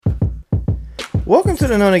Welcome to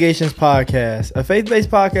the No Negations Podcast, a faith-based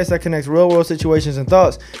podcast that connects real-world situations and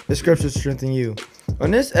thoughts that scriptures strengthen you. On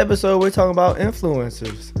this episode, we're talking about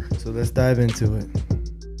influencers, so let's dive into it.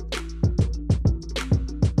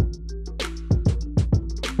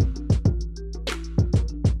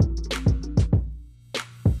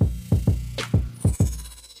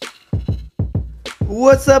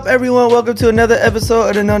 What's up, everyone? Welcome to another episode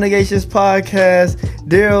of the No Negations Podcast.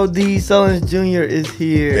 Darrell D. Sullins Jr. is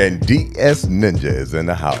here. And DS Ninja is in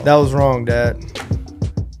the house. That was wrong, Dad.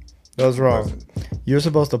 That was wrong. You're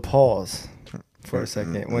supposed to pause for a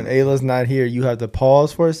second. When Ayla's not here, you have to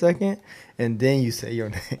pause for a second, and then you say your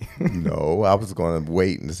name. No, I was going to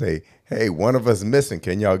wait and say, hey, one of us missing.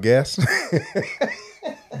 Can y'all guess?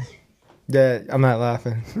 Dad, I'm not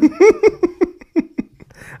laughing.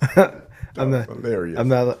 I'm not hilarious. I'm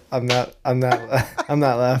not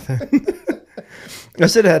laughing. I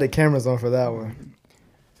should have had the cameras on for that one.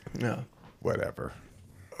 No. Whatever.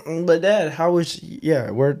 But Dad, how was?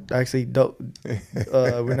 Yeah, we're actually we're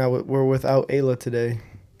without Ayla today.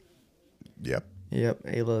 Yep.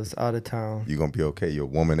 Ayla's out of town. You gonna be okay? Your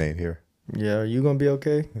woman ain't here. Yeah, are you gonna be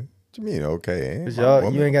okay? What you mean okay? Cause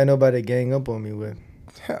you ain't got nobody to gang up on me with.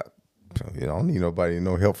 You don't need nobody,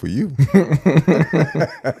 no help for you.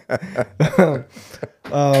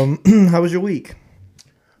 How was your week?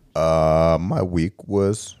 My week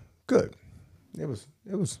was good. It was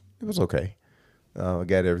okay. I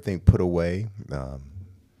got everything put away. The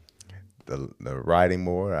riding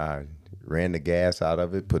mower, I ran the gas out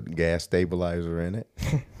of it, put gas stabilizer in it.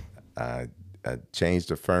 I changed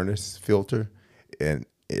the furnace filter, and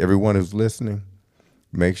everyone who's listening,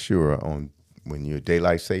 make sure when you're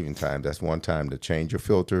daylight saving time, that's one time to change your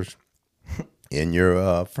filters in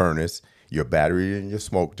your furnace, your battery and your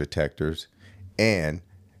smoke detectors, and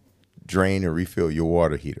drain and refill your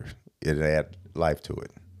water heater. It'll add life to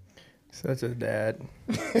it. Such a dad.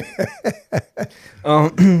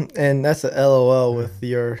 And that's a LOL with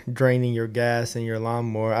your draining your gas and your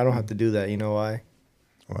lawnmower. I don't have to do that. You know why?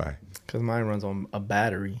 Why? Because mine runs on a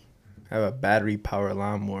battery. I have a battery powered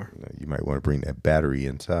lawnmower. You might want to bring that battery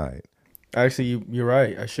inside. Actually, you're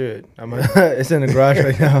right. I should. It's in the garage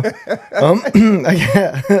right now.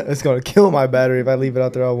 It's gonna kill my battery if I leave it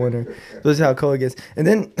out there all winter. This is how cold it gets. And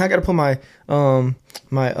then I gotta put my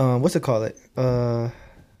what's it called?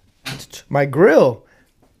 My grill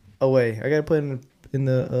away. I gotta put it in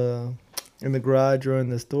the garage or in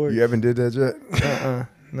the storage. You haven't did that yet?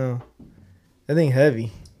 No. That thing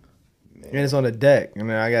heavy, and it's on the deck, and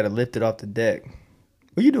then I gotta lift it off the deck.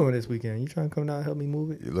 What you doing this weekend? You trying to come down and help me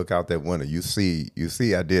move it? You look out that window. You see.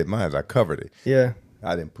 I did mine. I covered it. Yeah.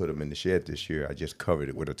 I didn't put them in the shed this year. I just covered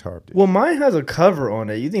it with a tarp. Well, mine has a cover on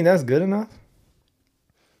it. You think that's good enough?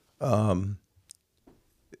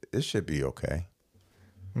 It should be okay.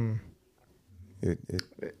 I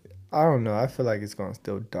don't know. I feel like it's gonna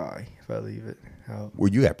still die if I leave it out.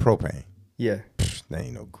 Well, you got propane. Yeah. That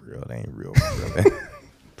ain't no grill. That ain't real grill.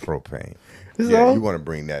 Propane. You want to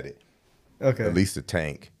bring that in. Okay. At least the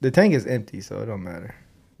tank. The tank is empty, so it don't matter.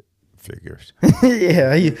 Figures.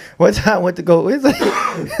 Yeah. One time I went to go. It's like,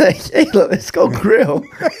 hey, look, let's go grill,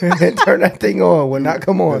 and then turn that thing on. Would not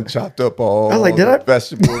come on. And chopped up all. I was like,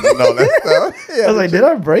 vegetables and all that stuff? Yeah, I was like, did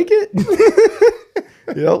I break it?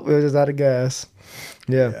 Yep, it was just out of gas.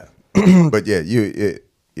 Yeah. But yeah, it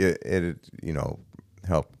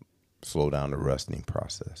help slow down the rusting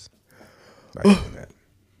process.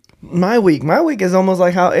 My week is almost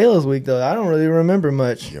like how Ayla's week, though. I don't really remember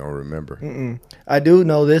much. You don't remember? I do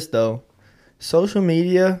know this, though. Social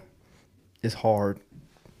media is hard.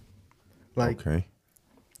 Okay.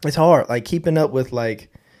 It's hard. Like, keeping up with,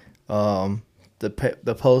 like,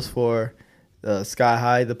 the post for Sky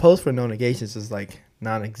High. The post for No Negations is, like,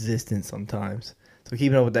 non-existent sometimes. So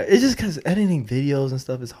keeping up with that. It's just because editing videos and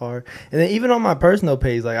stuff is hard. And then even on my personal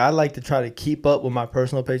page, like, I like to try to keep up with my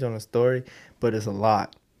personal page on a story, but it's a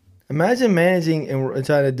lot. Imagine managing and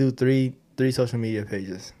trying to do three social media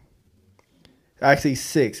pages. Actually,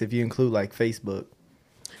 6 if you include like Facebook.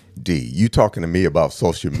 D, you talking to me about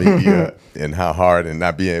social media and how hard and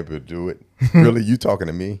not being able to do it? Really, you talking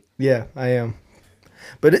to me? Yeah, I am.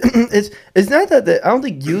 But it's not that I don't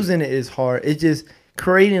think using it is hard. It's just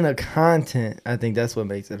creating a content. I think that's what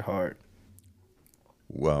makes it hard.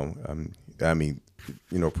 Well, I mean,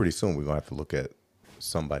 pretty soon we're gonna have to look at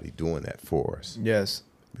somebody doing that for us. Yes.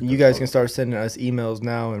 You guys can start sending us emails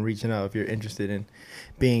now and reaching out if you're interested in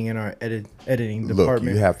being in our editing department.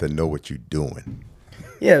 Look, you have to know what you're doing.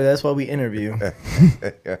 Yeah, that's why we interview.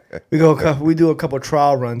 We do a couple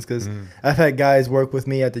trial runs because I've had guys work with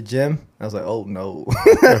me at the gym. I was like, oh no,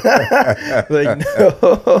 like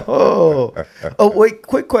no. Oh wait,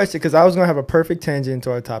 quick question because I was gonna have a perfect tangent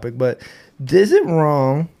to our topic, but is it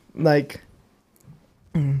wrong? Like,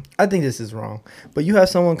 I think this is wrong. But you have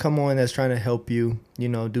someone come on that's trying to help you, you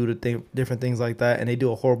know, do different things like that, and they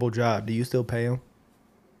do a horrible job. Do you still pay them?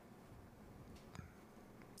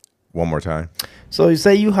 One more time. So you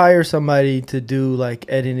say you hire somebody to do like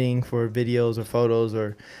editing for videos or photos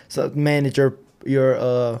or manage your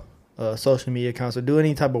social media accounts or do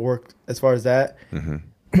any type of work as far as that,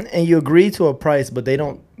 and you agree to a price, but they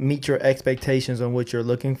don't meet your expectations on what you're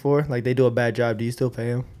looking for. Like they do a bad job. Do you still pay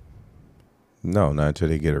them? No, not until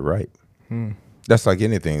they get it right. That's like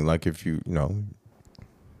anything. Like if you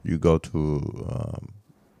you go to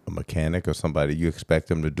a mechanic or somebody, you expect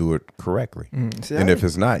them to do it correctly. See, and if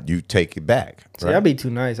it's not, you take it back. See, right? I'd be too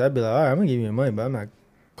nice. I'd be like, all right, I'm going to give you your money, but I'm not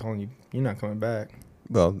calling you. You're not coming back.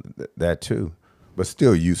 Well, that too. But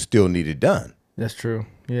still, you still need it done. That's true.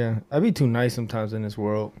 Yeah. I'd be too nice sometimes in this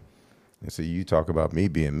world. And so you talk about me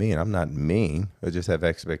being mean. I'm not mean. I just have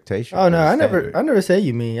expectations. Oh, no, I never say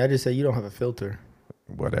you mean. I just say you don't have a filter.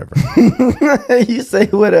 Whatever. You say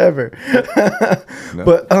whatever.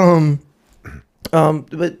 No.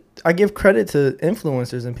 But I give credit to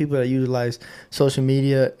influencers and people that utilize social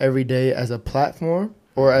media every day as a platform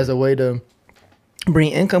or as a way to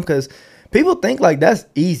bring income, because people think like that's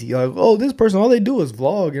easy. Like, oh, this person, all they do is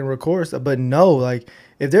vlog and record stuff. But no, like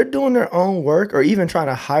if they're doing their own work or even trying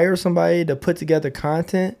to hire somebody to put together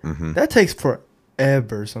content, that takes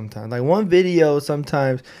forever sometimes. Like one video,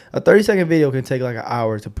 sometimes a 30-second video can take like an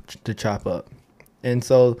hour to chop up. And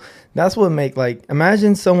so that's what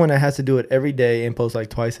imagine someone that has to do it every day and post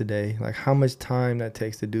like twice a day, like how much time that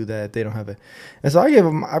takes to do that if they don't have it. And so I give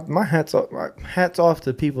them my hats off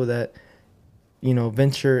to people that, you know,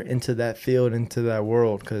 venture into that field, into that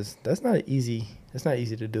world, because that's not easy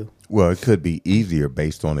to do. Well, it could be easier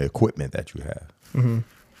based on the equipment that you have,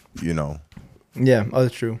 you know. Yeah,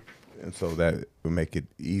 that's true. And so that would make it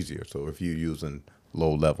easier. So if you're using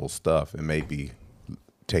low level stuff, it may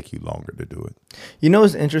take you longer to do it. You know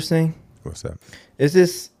what's interesting? What's that? It's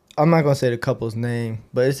this, I'm not going to say the couple's name,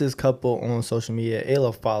 but it's this couple on social media.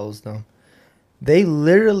 Ayla follows them. They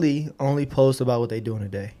literally only post about what they do in a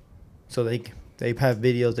day. So they have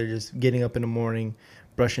videos. They're just getting up in the morning,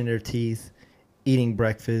 brushing their teeth, eating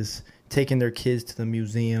breakfast, taking their kids to the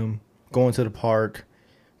museum, going to the park.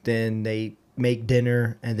 Then they make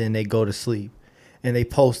dinner, and then they go to sleep. And they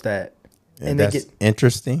post that. And that's they get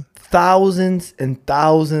interesting. Thousands and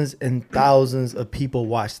thousands and thousands of people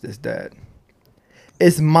watch this, Dad.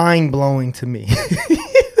 It's mind-blowing to me.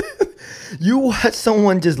 You watch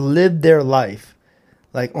someone just live their life,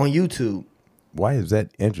 like on YouTube. Why is that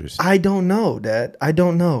interesting? I don't know, Dad. I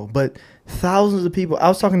don't know. But thousands of people. I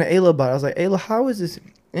was talking to Ayla about it. I was like, Ayla, how is this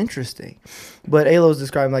interesting? But Ayla was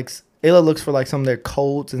describing like Ayla looks for like some of their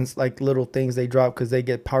codes and like little things they drop because they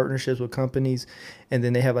get partnerships with companies, and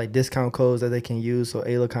then they have like discount codes that they can use. So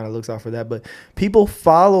Ayla kind of looks out for that. But people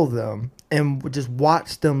follow them and just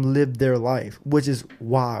watch them live their life, which is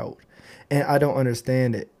wild. And I don't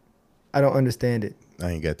understand it. I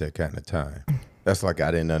ain't got that kind of time. That's like I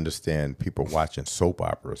didn't understand people watching soap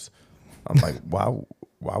operas. I'm like, why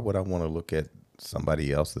would I want to look at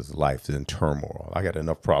somebody else's life in turmoil? I got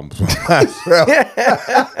enough problems with myself.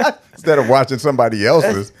 Instead of watching somebody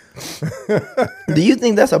else's. Do you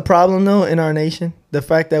think that's a problem though in our nation? The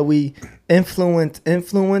fact that we influence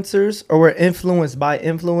influencers, or we're influenced by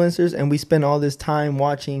influencers, and we spend all this time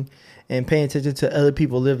watching and paying attention to other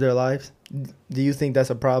people live their lives? Do you think that's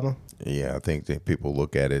a problem? Yeah, I think that people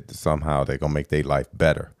look at it somehow they're gonna make their life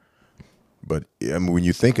better. But I mean, when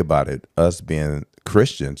you think about it, us being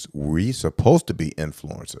Christians, we supposed to be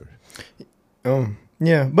influencers.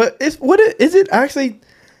 Yeah, but is it actually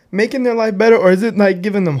making their life better, or is it like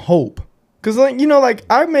giving them hope? Because like, you know, like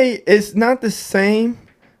it's not the same,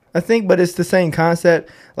 I think, but it's the same concept.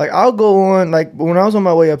 Like I'll go on, like when I was on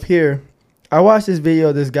my way up here, I watched this video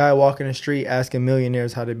of this guy walking the street asking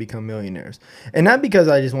millionaires how to become millionaires. And not because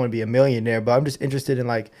I just want to be a millionaire, but I'm just interested in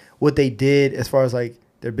like what they did as far as like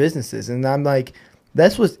their businesses. And I'm like,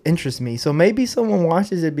 that's what interests me. So maybe someone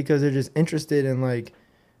watches it because they're just interested in like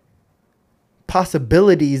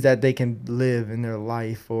possibilities that they can live in their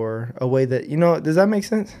life, or a way that, you know, does that make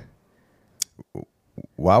sense?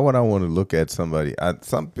 Why would I want to look at somebody?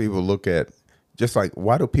 Some people look at, just like,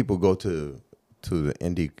 why do people go to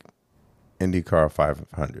the IndyCar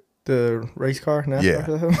 500? The race car?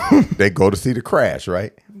 Yeah. They go to see the crash,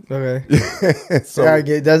 right? Okay. So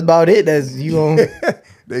that's about it. That's you gonna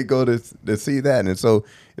they go to see that. And so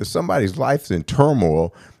if somebody's life's in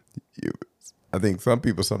turmoil, I think some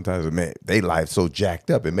people sometimes, man, they life so jacked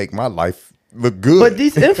up, it make my life look good. But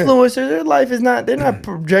these influencers, their life is not, they're not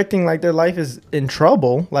projecting like their life is in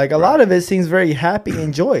trouble. Like a lot of it seems very happy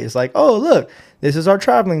and joyous. Like, oh, look, this is our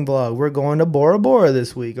traveling vlog. We're going to Bora Bora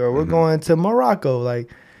this week, or we're going to Morocco. Like,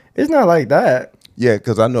 it's not like that. Yeah,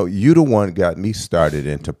 because I know you the one got me started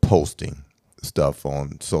into posting stuff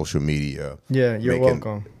on social media. Yeah, you're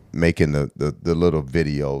welcome. Making the little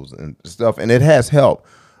videos and stuff, and it has helped.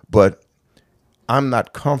 But I'm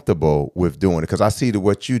not comfortable with doing it because I see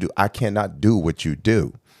what you do. I cannot do what you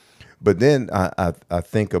do. But then I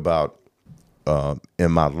think about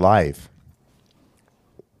in my life,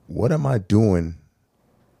 what am I doing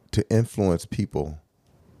to influence people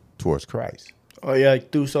towards Christ? Oh, yeah,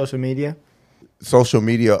 like through social media? Social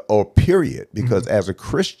media or period. Because as a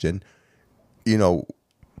Christian, you know,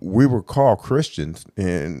 we were called Christians.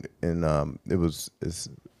 And it's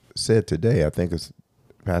said today, I think it's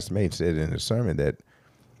Pastor May said in his sermon that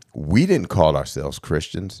we didn't call ourselves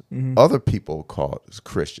Christians. Other people called us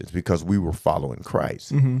Christians because we were following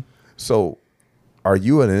Christ. So are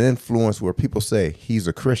you an influence where people say he's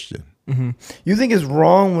a Christian? You think it's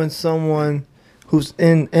wrong when someone who's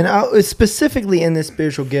specifically in this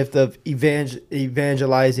spiritual gift of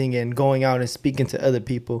evangelizing and going out and speaking to other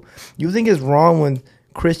people, you think it's wrong when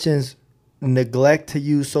Christians neglect to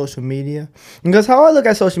use social media? Because how I look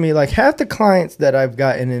at social media, like half the clients that I've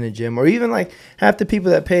gotten in the gym, or even like half the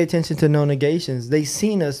people that pay attention to No Negations, they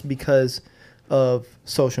seen us because of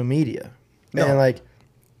social media. No, and like,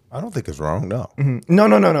 I don't think it's wrong. No. No,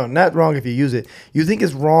 not wrong if you use it. You think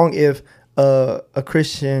it's wrong if a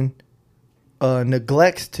Christian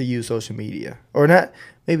neglects to use social media, or not?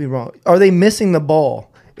 Maybe wrong. Are they missing the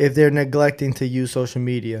ball if they're neglecting to use social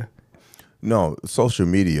media? No, social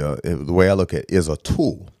media, the way I look at it, is a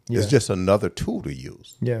tool. Yeah. It's just another tool to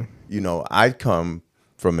use. Yeah. You know, I come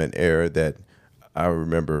from an era that I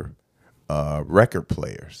remember record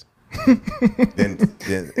players. then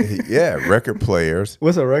record players.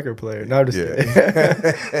 What's a record player? No, just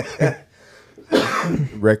kidding.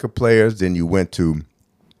 Record players. Then you went to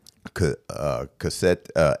cassette,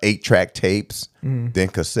 8-track tapes, then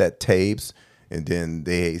cassette tapes. And then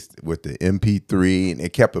they with the MP3, and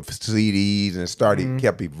it kept with CDs, and it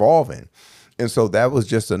kept evolving. And so that was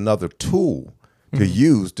just another tool to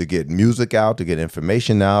use to get music out, to get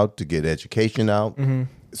information out, to get education out.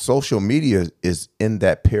 Social media is in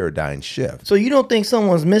that paradigm shift. So you don't think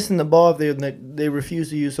someone's missing the ball if they refuse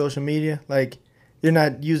to use social media? Like they're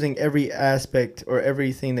not using every aspect or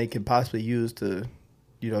everything they could possibly use to,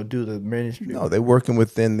 you know, do the ministry? No, they're working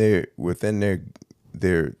within their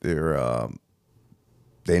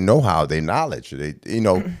they know how, they knowledge, they, you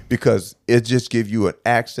know, because it just gives you an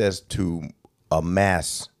access to a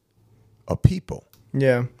mass of people.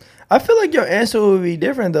 Yeah. I feel like your answer would be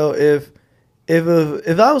different though if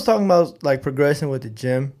I was talking about like progressing with the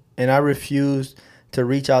gym and I refused to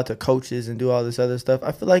reach out to coaches and do all this other stuff.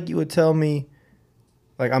 I feel like you would tell me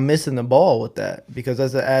like I'm missing the ball with that because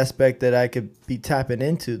that's an aspect that I could be tapping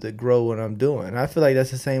into to grow what I'm doing. And I feel like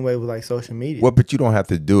that's the same way with like social media. Well, but you don't have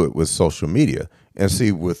to do it with social media. And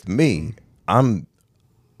see, with me, I'm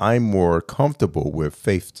more comfortable with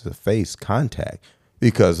face-to-face contact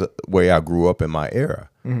because the way I grew up in my era.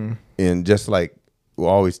 And just like we'll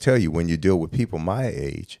always tell you, when you deal with people my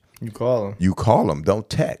age, you call them. You call them, don't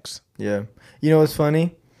text. Yeah. You know what's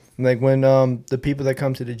funny? Like when the people that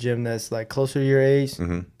come to the gym that's like closer to your age,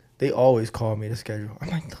 they always call me to schedule. I'm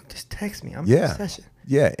like, look, just text me. I'm in a session.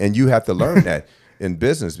 Yeah, and you have to learn that in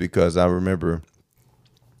business because I remember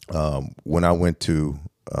when I went to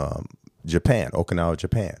Japan, Okinawa,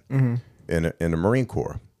 Japan, in the Marine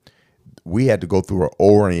Corps, we had to go through an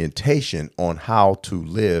orientation on how to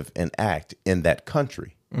live and act in that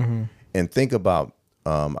country. And think about,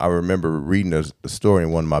 I remember reading a story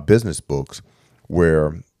in one of my business books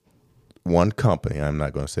where one company, I'm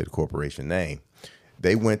not going to say the corporation name,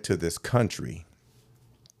 they went to this country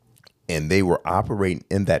and they were operating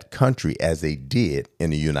in that country as they did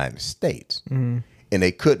in the United States. And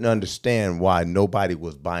they couldn't understand why nobody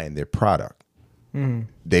was buying their product.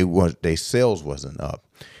 Their sales wasn't up.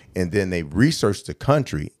 And then they researched the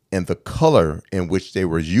country and the color in which they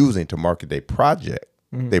were using to market their product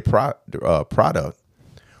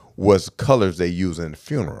was colors they use in the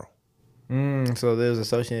funeral. So it was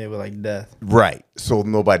associated with like death. Right. So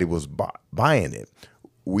nobody was buying it.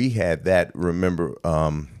 We had that.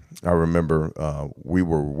 I remember we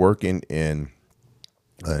were working in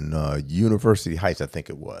University Heights, I think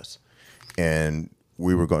it was. And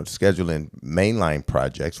we were going to schedule in mainline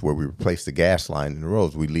projects where we replace the gas line in the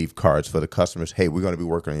roads. We leave cards for the customers. Hey, we're going to be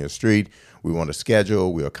working on your street. We want to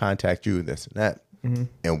schedule. We'll contact you, this and that. Mm-hmm.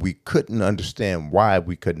 And we couldn't understand why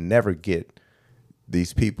we could never get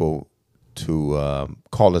these people to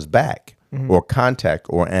call us back or contact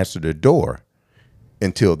or answer the door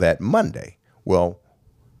until that Monday. Well,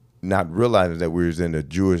 not realizing that we was in a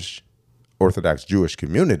Orthodox Jewish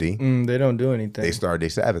community. They don't do anything. They start their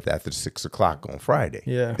Sabbath after 6 o'clock on Friday.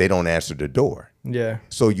 Yeah. They don't answer the door. Yeah.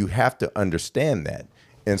 So you have to understand that.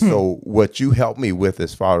 And so what you helped me with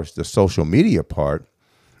as far as the social media part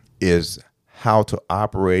is how to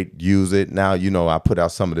operate, use it. Now, I put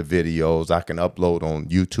out some of the videos I can upload on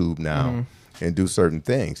YouTube now and do certain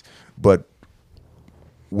things. But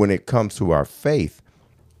when it comes to our faith,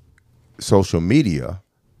 social media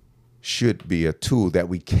should be a tool that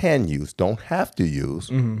we can use, don't have to use,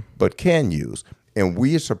 but can use. And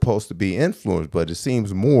we are supposed to be influenced, but it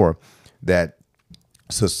seems more that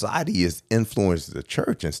society is influencing the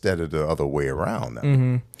church instead of the other way around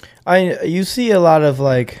now. You see a lot of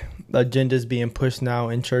like agendas being pushed now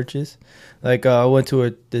in churches. Like I went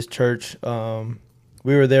to this church.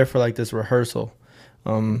 We were there for like this rehearsal.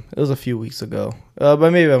 It was a few weeks ago,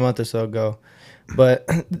 but maybe a month or so ago. But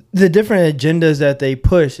the different agendas that they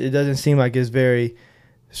push, it doesn't seem like it's very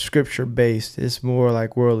scripture based. It's more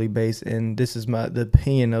like worldly based. And this is the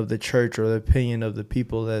opinion of the church or the opinion of the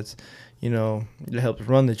people that's, that helps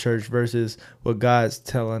run the church versus what God's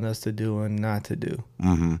telling us to do and not to do.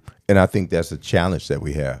 Mm-hmm. And I think that's a challenge that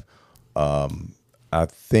we have. I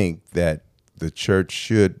think that the church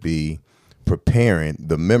should be preparing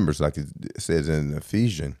the members, like it says in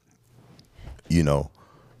Ephesians,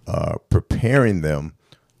 preparing them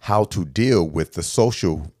how to deal with the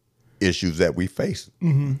social issues that we face.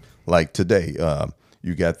 Like today,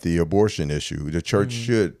 you got the abortion issue. The church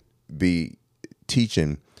should be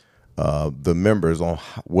teaching the members on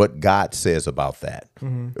what God says about that,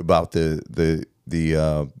 about the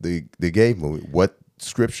gay movement, what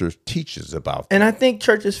Scripture teaches about that. And I think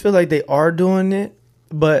churches feel like they are doing it,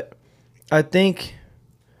 but I think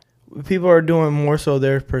people are doing more so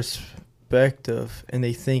their perspective, and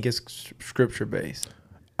they think it's scripture based.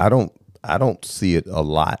 I don't see it a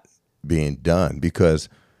lot being done, because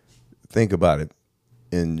think about it.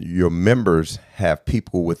 And your members have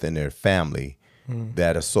people within their family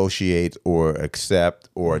that associate or accept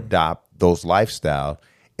or adopt those lifestyles,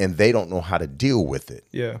 and they don't know how to deal with it.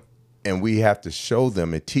 Yeah. And we have to show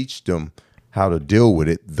them and teach them how to deal with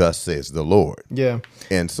it. Thus says the Lord. Yeah.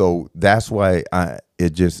 And so that's why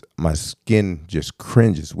my skin just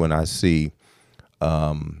cringes when I see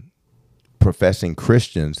professing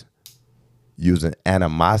Christians using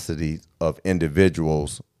animosity of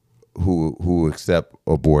individuals who accept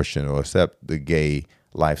abortion or accept the gay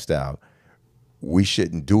lifestyle. We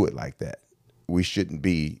shouldn't do it like that. We shouldn't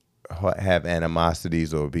have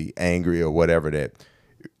animosities or be angry or whatever. That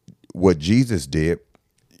what Jesus did,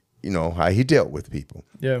 how he dealt with people.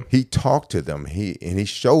 Yeah. He talked to them. He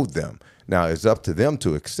showed them. Now it's up to them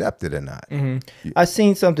to accept it or not. I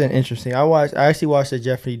seen something interesting. I actually watched the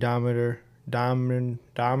Jeffrey Dahmer.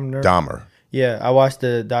 Yeah, I watched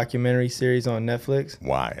the documentary series on Netflix.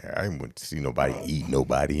 Why? I wouldn't see nobody eat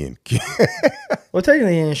nobody. Well,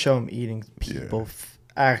 technically, he didn't show him eating people. Yeah.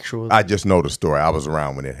 Actually, I just know the story. I was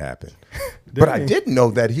around when it happened. But I didn't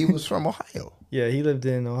know that he was from Ohio. Yeah, he lived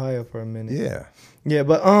in Ohio for a minute. Yeah. Yeah,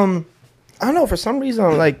 but I don't know. For some reason,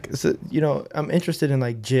 I'm interested in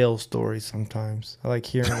like jail stories sometimes. I like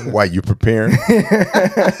hearing. Why, you preparing?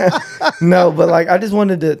 No, but like I just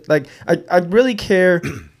wanted to I really care.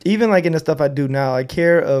 Even like in the stuff I do now, I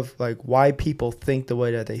care of like why people think the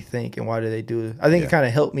way that they think and why do they do it. I think it kind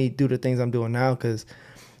of helped me do the things I'm doing now, because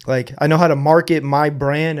like I know how to market my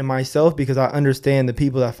brand and myself because I understand the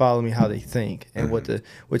people that follow me, how they think and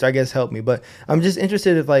which I guess helped me. But I'm just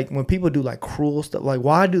interested if like when people do like cruel stuff, like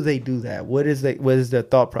why do they do that? What is their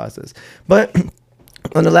thought process? But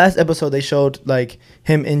on the last episode, they showed like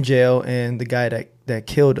him in jail and the guy that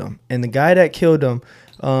killed him. And the guy that killed him,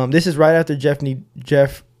 this is right after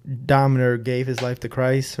Jeff Dahmer gave his life to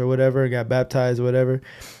Christ or whatever, got baptized or whatever.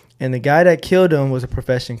 And the guy that killed him was a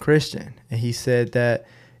professing Christian. And he said that,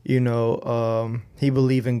 he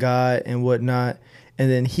believed in God and whatnot. And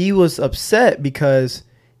then he was upset because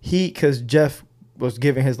Jeff was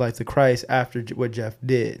giving his life to Christ after what Jeff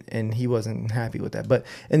did. And he wasn't happy with that. But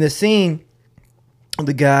in the scene,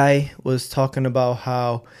 the guy was talking about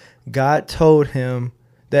how God told him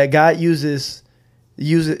that God is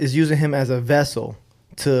using him as a vessel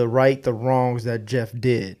to right the wrongs that Jeff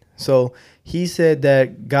did. So he said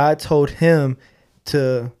that God told him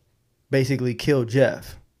to basically kill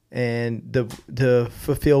Jeff. and to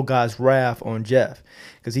fulfill God's wrath on Jeff,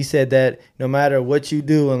 because he said that no matter what you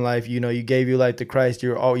do in life, you gave your life to Christ,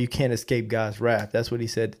 you can't escape God's wrath. That's what he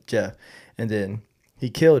said to Jeff, and then he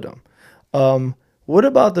killed him. What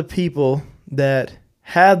about the people that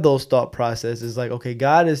have those thought processes? Like, okay,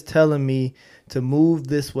 God is telling me to move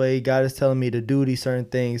this way. God is telling me to do these certain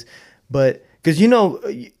things, but because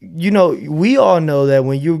we all know that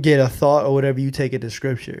when you get a thought or whatever, you take it to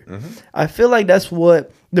Scripture. Mm-hmm. I feel like that's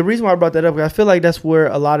what the reason why I brought that up. I feel like that's where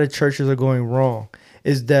a lot of churches are going wrong.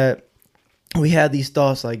 Is that we have these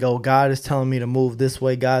thoughts like, oh, God is telling me to move this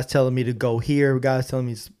way. God's telling me to go here. God's telling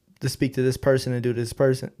me to speak to this person and do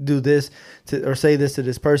this or say this to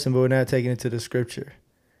this person, but we're not taking it to the Scripture.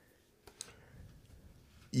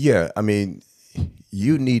 Yeah, I mean,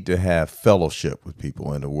 you need to have fellowship with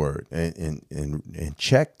people in the Word and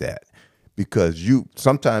check that, because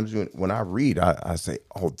sometimes when I read, I say,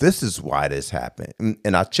 oh, this is why this happened,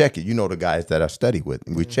 and I check it. The guys that I study with,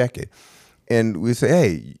 and we check it, and we say,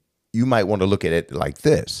 hey, you might want to look at it like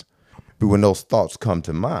this. But when those thoughts come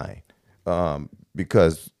to mind,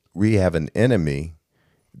 because we have an enemy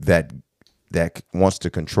that wants to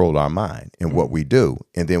control our mind and what we do.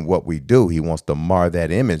 And then what we do, he wants to mar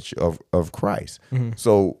that image of Christ. Mm-hmm.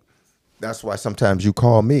 So that's why sometimes you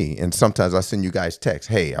call me, and sometimes I send you guys text,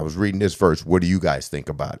 hey, I was reading this verse. What do you guys think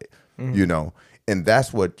about it? Mm-hmm. And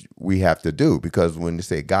that's what we have to do, because when they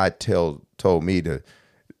say God told me to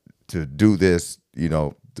do this,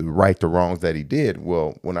 to right the wrongs that he did.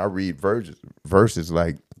 Well, when I read verses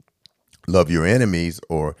like love your enemies,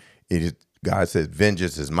 or God says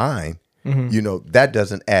vengeance is mine, mm-hmm. That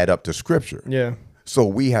doesn't add up to Scripture. Yeah. So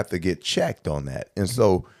we have to get checked on that. And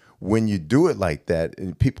so when you do it like that,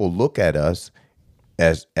 and people look at us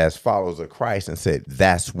as followers of Christ and say,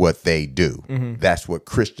 that's what they do. Mm-hmm. That's what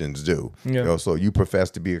Christians do. Yeah. So you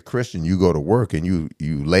profess to be a Christian, you go to work and you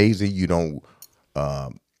lazy, you don't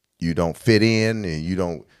fit in, and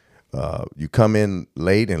you come in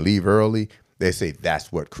late and leave early. They say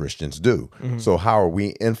that's what Christians do. Mm-hmm. So how are we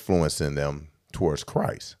influencing them towards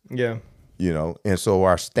Christ? Yeah. And so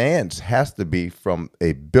our stance has to be from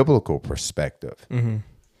a biblical perspective. Mm-hmm.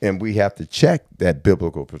 And we have to check that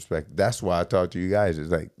biblical perspective. That's why I talk to you guys is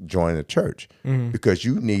like join a church, mm-hmm. because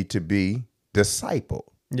you need to be discipled.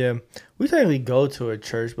 Yeah. We technically go to a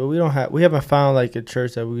church, but we haven't found like a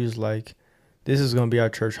church that we was like, this is going to be our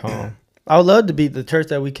church home. I would love to be the church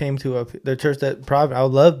that we came to, the church that private. I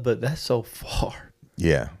would love, but that's so far.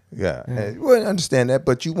 Yeah. And we understand that,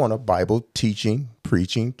 but you want a Bible teaching,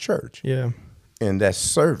 preaching church. Yeah. And that's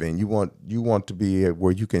serving. You want to be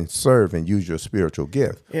where you can serve and use your spiritual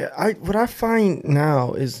gift. Yeah. What I find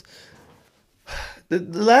now is the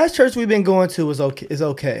last church we've been going to is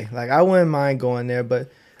okay. Like, I wouldn't mind going there,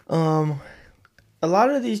 but a lot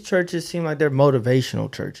of these churches seem like they're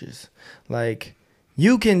motivational churches. Like,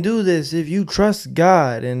 you can do this if you trust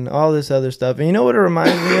God and all this other stuff. And you know what it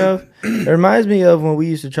reminds me of? It reminds me of when we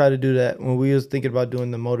used to try to do that, when we was thinking about doing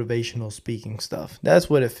the motivational speaking stuff. That's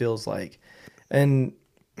what it feels like. And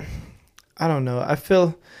I don't know. I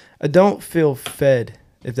don't feel fed,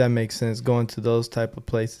 if that makes sense, going to those type of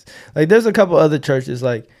places. Like, there's a couple other churches,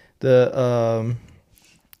 like the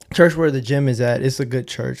church where the gym is at. It's a good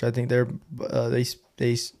church. I think they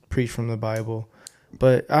preach from the Bible.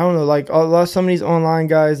 But I don't know, like some of these online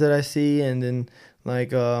guys that I see, and then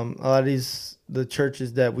like a lot of the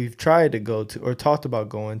churches that we've tried to go to or talked about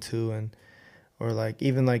going to, or like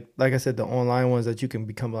even like I said, the online ones that you can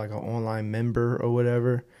become like an online member or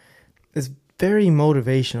whatever. It's very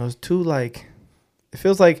motivational. It's too like, it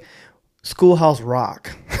feels like Schoolhouse Rock.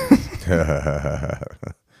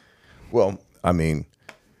 Well, I mean,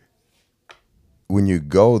 when you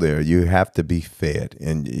go there, you have to be fed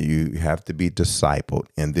and you have to be discipled,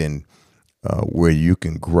 and then where you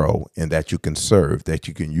can grow and that you can serve, that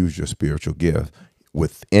you can use your spiritual gift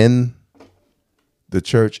within the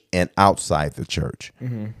church and outside the church,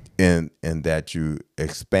 mm-hmm. and that you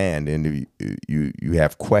expand and you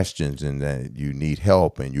have questions and that you need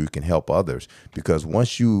help and you can help others. Because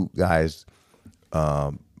once you guys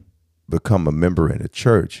become a member in a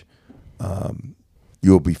church,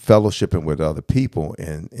 you'll be fellowshipping with other people,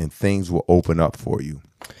 and things will open up for you.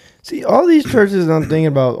 See, all these churches I'm thinking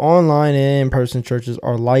about, online and in-person churches,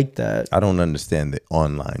 are like that. I don't understand the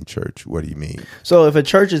online church. What do you mean? So if a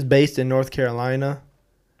church is based in North Carolina,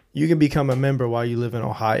 you can become a member while you live in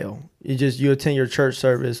Ohio. You attend your church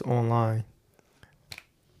service online.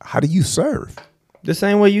 How do you serve? The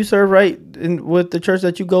same way you serve with the church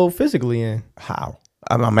that you go physically in. How?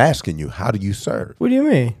 I'm asking you, how do you serve? What do you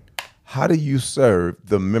mean? How do you serve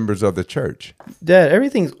the members of the church? Dad,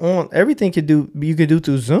 everything's on. Everything you can do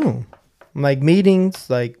through Zoom. like meetings,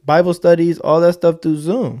 like Bible studies, all that stuff through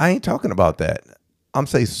Zoom. I ain't talking about that. I'm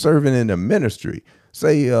saying serving in the ministry.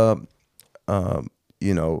 Say, you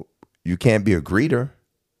know, you can't be a greeter.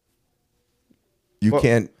 You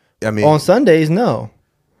can't. I mean, on Sundays, no,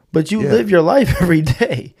 but you live your life every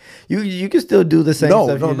day. You can still do the same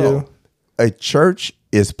stuff you do. A church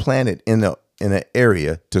is planted in an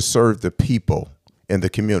area to serve the people in the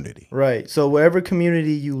community. Right. So wherever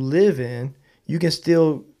community you live in, you can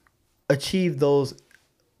still achieve those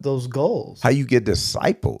goals. How you get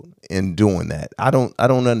discipled in doing that? I don't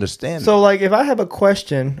understand. So like if I have a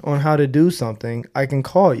question on how to do something, I can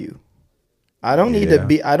call you. I don't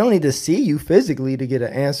need to see you physically to get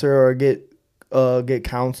an answer or get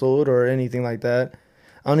counseled or anything like that.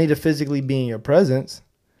 I don't need to physically be in your presence.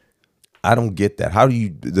 I don't get that. How do you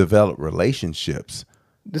develop relationships?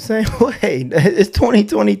 The same way. It's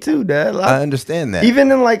 2022, Dad. Like, I understand that.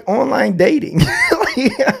 Even in like online dating.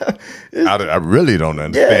 I really don't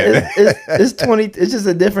understand that. It's just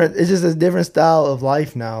a different style of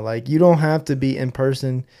life now. Like you don't have to be in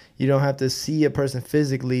person. You don't have to see a person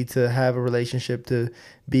physically to have a relationship, to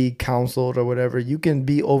be counseled or whatever. You can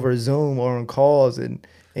be over Zoom or on calls and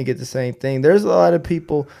get the same thing. There's a lot of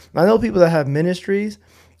people. I know people that have ministries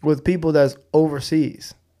with people that's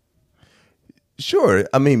overseas. Sure.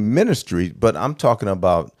 I mean, ministry, but I'm talking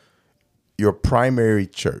about your primary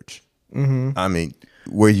church. Mm-hmm. I mean,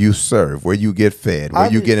 where you serve, where you get fed,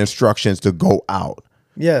 where you get instructions to go out.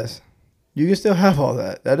 Yes. You can still have all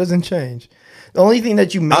that. That doesn't change. The only thing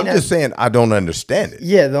that you may I'm just saying I don't understand it.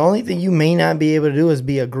 Yeah, the only thing you may not be able to do is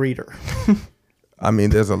be a greeter. I mean,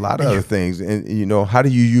 there's a lot of other things. And, you know, how do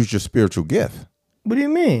you use your spiritual gift? What do you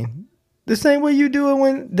mean? The same way you do it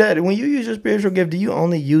when you use your spiritual gift, do you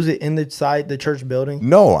only use it inside the church building?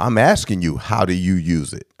 No, I'm asking you, how do you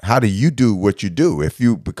use it? How do you do what you do? If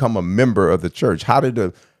you become a member of the church, how did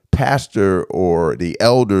the pastor or the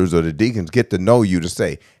elders or the deacons get to know you to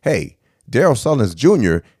say, hey, Darrell Sullins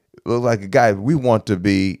Jr. looks like a guy we want to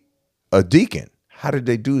be a deacon? How did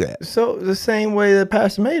they do that? So the same way that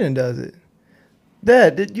Pastor Maiden does it.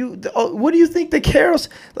 Dad, what do you think the carols?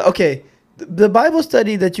 Okay, the Bible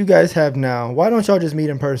study that you guys have now, why don't y'all just meet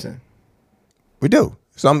in person? We do.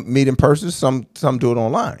 Some meet in person, some do it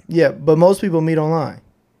online. Yeah, but most people meet online.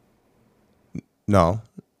 No,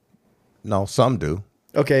 some do.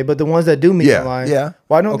 Okay, but the ones that do meet online,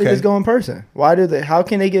 why don't they just go in person? How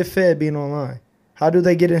can they get fed being online? How do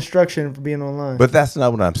they get instruction for being online? But that's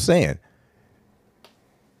not what I'm saying.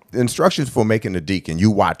 The instructions for making a deacon,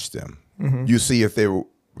 you watch them. Mm-hmm. You see if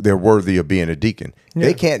they're worthy of being a deacon. Yeah.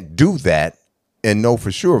 They can't do that and know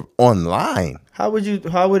for sure online. How would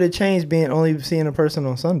it change being only seeing a person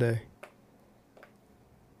on Sunday?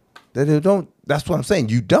 That's what I'm saying.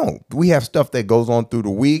 You don't. We have stuff that goes on through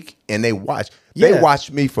the week and they watch. Yeah. They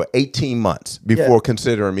watched me for 18 months before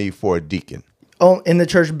considering me for a deacon. Oh, in the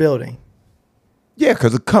church building. Yeah,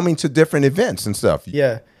 because of coming to different events and stuff.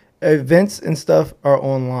 Yeah. Events and stuff are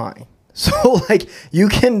online. So like you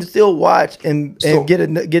can still watch and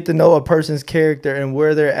get to know a person's character and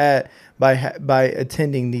where they're at by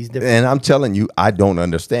attending these different. And I'm telling you, I don't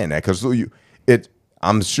understand that because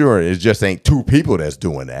I'm sure it just ain't two people that's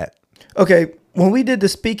doing that. Okay, when we did the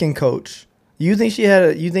speaking coach, you think she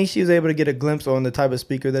was able to get a glimpse on the type of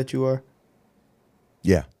speaker that you are?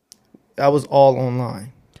 Yeah, that was all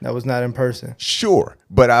online. That was not in person. Sure,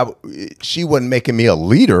 but she wasn't making me a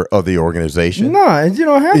leader of the organization. No, you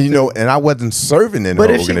don't have to. You know, and I wasn't serving in her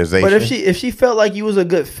organization. But if she felt like you was a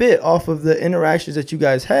good fit off of the interactions that you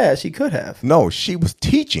guys had, she could have. No, she was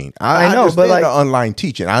teaching. I know, understand but like the online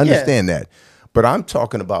teaching. I understand that. But I'm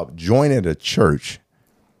talking about joining a church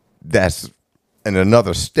that's in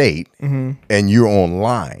another state and you're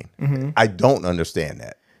online. Mm-hmm. I don't understand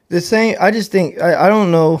that. The same. I just think I don't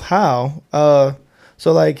know how.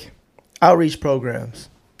 So like outreach programs,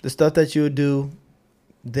 the stuff that you would do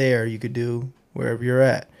there, you could do wherever you're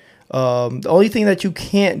at. The only thing that you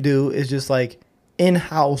can't do is just like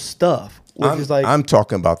in-house stuff. I'm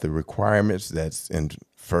talking about the requirements that's in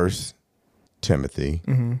 1 Timothy,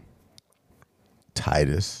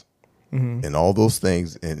 Titus, and all those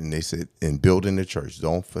things. And they said in building the church,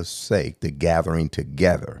 don't forsake the gathering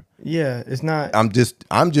together. Yeah, it's not. I'm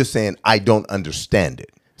just saying I don't understand it.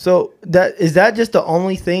 So is that just the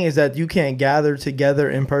only thing, is that you can't gather together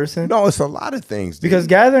in person? No, it's a lot of things. Dude. Because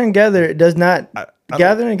gathering together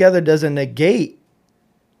doesn't negate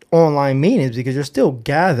online meetings because you're still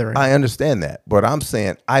gathering. I understand that, but I'm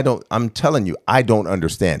saying I'm telling you, I don't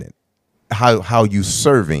understand it. How you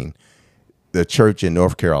serving the church in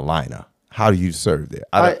North Carolina? How do you serve there?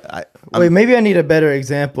 Maybe I need a better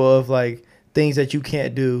example of like things that you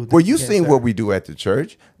can't do. Well, you've seen what we do at the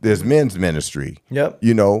church. There's men's ministry. Yep.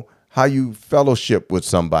 You know, how you fellowship with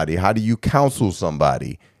somebody. How do you counsel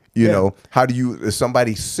somebody? You know, how do you, if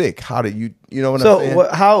somebody's sick, how do you, you know what I'm saying?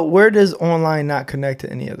 So where does online not connect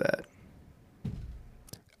to any of that?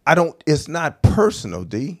 It's not personal,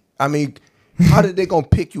 D. I mean, how did they gonna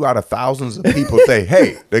pick you out of thousands of people and say,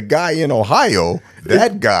 hey, the guy in Ohio,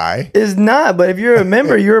 that guy. It's not, but if you're a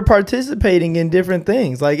member, you're participating in different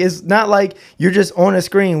things. Like, it's not like you're just on a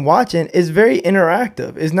screen watching. It's very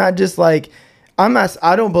interactive. It's not just like,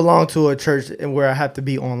 I don't belong to a church where I have to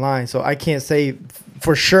be online, so I can't say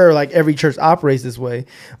for sure like every church operates this way.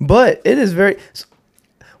 But it is very,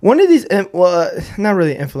 one of these, well, not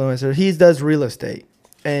really influencer, he does real estate.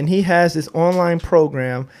 And he has this online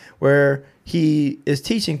program where he is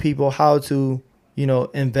teaching people how to, you know,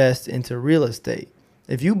 invest into real estate.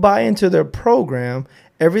 If you buy into their program,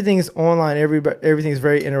 everything is online. Everything is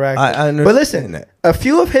very interactive. I understand. But listen, that. A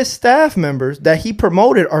few of his staff members that he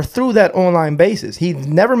promoted are through that online basis. He's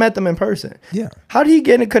never met them in person. Yeah. How did he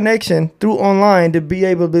get a connection through online to be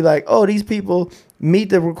able to be like, oh, these people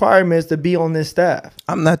meet the requirements to be on this staff?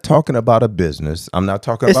 I'm not talking about a business. I'm not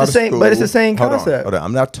talking about a school. But it's the same concept. Hold on.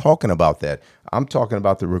 I'm not talking about that. I'm talking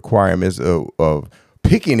about the requirements of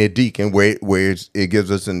picking a deacon, where it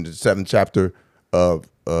gives us in the 7th chapter of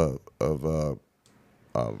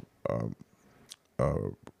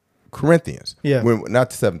Corinthians. Yeah.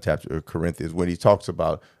 Not the 7th chapter of Corinthians, when he talks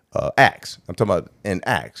about Acts. I'm talking about in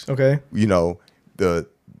Acts. Okay. You know,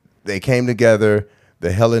 they came together.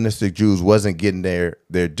 The Hellenistic Jews wasn't getting their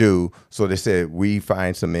due, so they said, we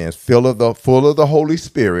find some men full of the Holy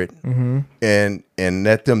Spirit, and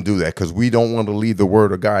let them do that, because we don't want to leave the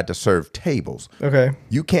word of God to serve tables. Okay.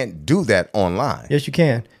 You can't do that online. Yes, you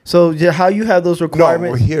can. So how you have those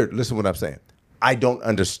requirements? No, here, listen to what I'm saying. I don't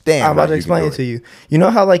understand. I'm about to explain it to you. You know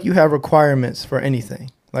how like you have requirements for anything?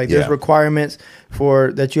 Like there's requirements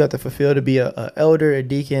that you have to fulfill to be a elder, a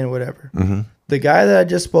deacon, whatever. Mm-hmm. The guy that I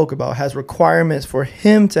just spoke about has requirements for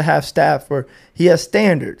him to have staff, he has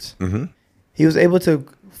standards. Mm-hmm. He was able to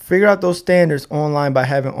figure out those standards online by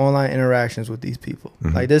having online interactions with these people.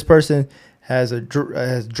 Mm-hmm. Like this person has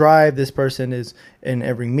drive. This person is in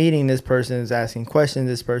every meeting. This person is asking questions.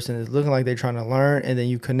 This person is looking like they're trying to learn. And then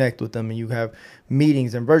you connect with them and you have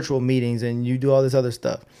meetings and virtual meetings and you do all this other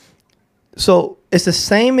stuff. So it's the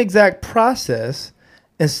same exact process.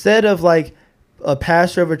 Instead of like a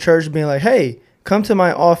pastor of a church being like, hey, come to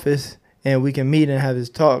my office and we can meet and have this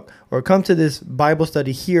talk, or come to this Bible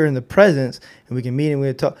study here in the presence and we can meet and we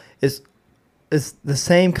can talk. It's the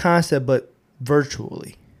same concept, but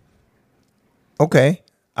virtually. Okay.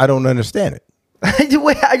 I don't understand it.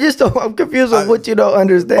 I just don't, I'm confused with what you don't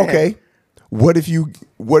understand. Okay. What if you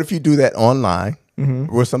do that online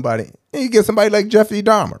with somebody, and you get somebody like Jeffrey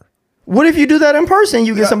Dahmer? What if you do that in person?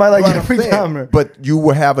 You get somebody like Jeffrey Dahmer. But you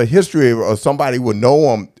will have a history, or somebody will know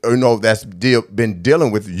them, or know that's been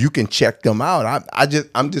dealing with. You can check them out.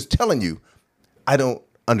 I'm just telling you, I don't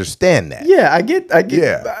understand that. Yeah, I get.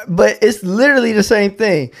 Yeah. But it's literally the same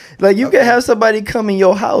thing. Like you can have somebody come in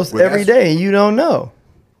your house every day and you don't know.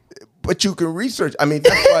 But you can research. I mean,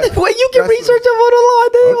 that's why. Well, you can research them on the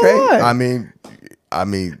line. Okay. Online. I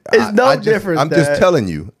mean, it's no different. I'm just telling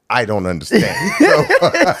you, I don't understand. So,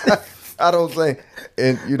 I don't think,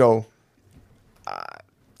 and you know,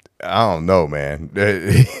 I don't know, man.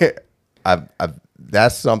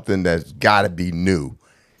 That's something that's got to be new.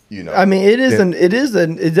 You know, I mean, it's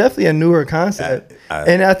definitely a newer concept,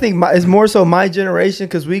 and I think it's more so my generation,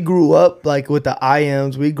 because we grew up like with the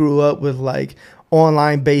IMs, we grew up with like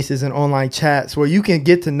online bases and online chats where you can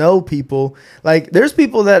get to know people. Like there's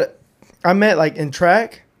people that I met like in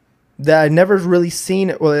track that I never really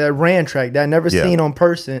seen, well, that ran track that I never seen in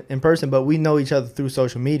person, but we know each other through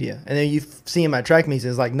social media, and then you see him at track meetings,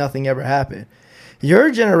 it's like nothing ever happened.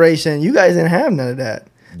 Your generation, you guys didn't have none of that.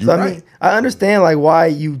 So I mean, I understand like why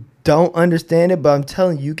you don't understand it, but I'm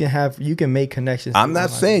telling you, you can make connections. I'm not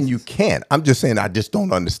saying you can't. I'm just saying I just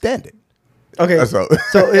don't understand it. Okay. So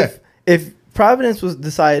if Providence was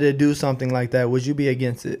decided to do something like that, would you be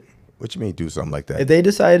against it? What you mean do something like that? If they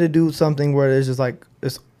decided to do something where it's just like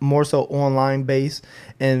it's more so online based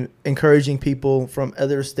and encouraging people from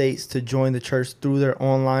other states to join the church through their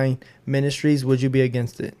online ministries, would you be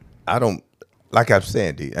against it? I don't, like I'm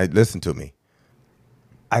saying, D, listen to me.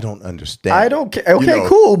 I don't understand. I don't care. Okay,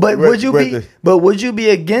 cool. But would you be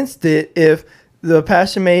against it if the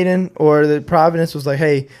Pastor Maiden or the Providence was like,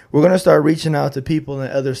 hey, we're going to start reaching out to people in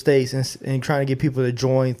other states and trying to get people to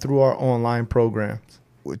join through our online programs?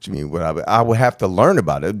 What you mean? I would have to learn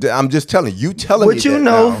about it. I'm just telling you. But you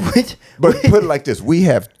know, but put it like this: we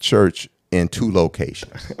have church in 2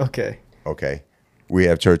 locations. Okay. Okay. We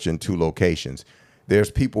have church in 2 locations.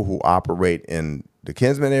 There's people who operate in the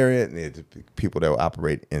Kinsman area, and there's people that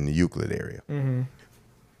operate in the Euclid area. Mm-hmm.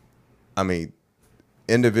 I mean,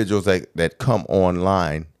 individuals that come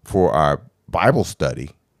online for our Bible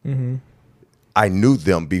study, Mm-hmm. I knew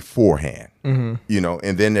them beforehand, and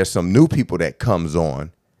then there's some new people that come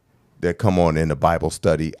on in the Bible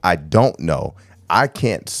study. I don't know. I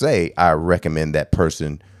can't say I recommend that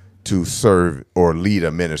person to serve or lead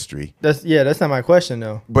a ministry. That's not my question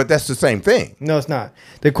though. But that's the same thing. No, it's not.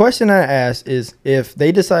 The question I asked is if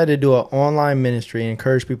they decide to do an online ministry and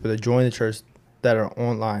encourage people to join the church that are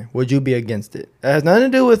online, would you be against it? It has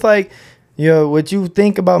nothing to do with what you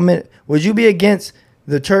think about. Would you be against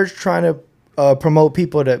the church trying to promote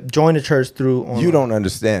people to join the church through online? You don't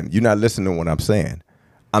understand. You're not listening to what I'm saying.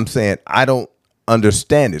 I'm saying I don't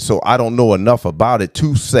understand it, so I don't know enough about it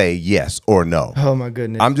to say yes or no. Oh my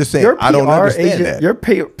goodness! I'm just saying I don't understand that. Your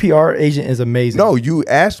PR agent is amazing. No, you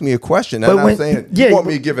asked me a question, and I'm saying you want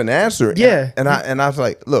me to give an answer. Yeah, and I was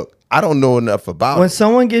like, look, I don't know enough about it. When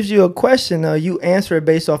someone gives you a question, you answer it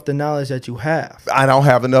based off the knowledge that you have. I don't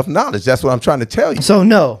have enough knowledge. That's what I'm trying to tell you. So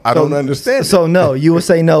no, I don't understand. So no, you will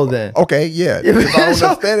say no then. Okay, yeah. If I don't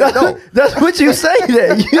understand it, no. That's what you say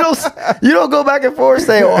then. You don't go back and forth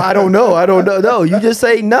saying, "Oh, I don't know." No, you just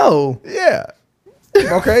say no. Yeah.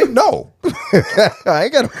 Okay, no. I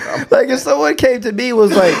ain't got like if someone came to me and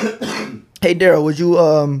was like, "Hey, Darrell, would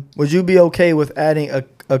you be okay with adding a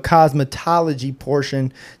cosmetology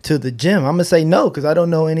portion to the gym?" I'm gonna say no because I don't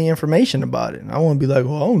know any information about it. I want to be like,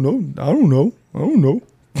 "Well, I don't know."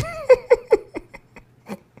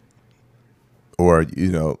 Or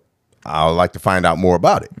I would like to find out more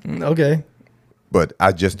about it. Okay, but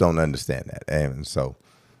I just don't understand that, and so,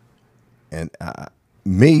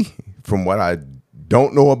 me, from what I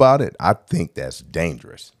don't know about it, I think that's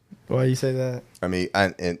dangerous. Why you say that? I mean,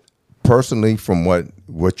 and personally, from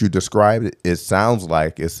what you described, it sounds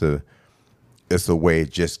like it's a way to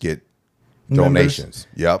just get donations. Members.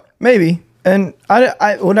 Yep. Maybe. And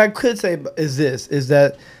I what I could say is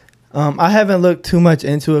that I haven't looked too much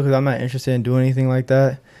into it because I'm not interested in doing anything like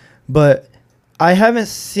that. But I haven't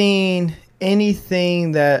seen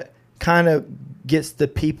anything that kind of gets the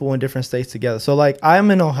people in different states together. So like I'm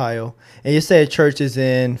in Ohio and you say a church is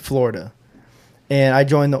in Florida and I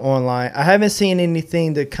joined the online. I haven't seen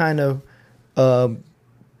anything that kind of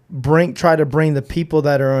try to bring the people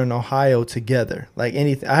that are in Ohio together. Like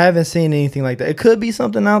anything. I haven't seen anything like that. It could be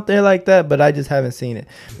something out there like that, but I just haven't seen it.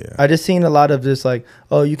 Yeah. I just seen a lot of just like,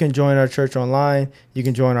 oh, you can join our church online. You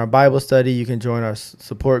can join our Bible study. You can join our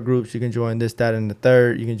support groups. You can join this, that, and the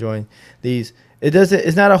third. You can join these.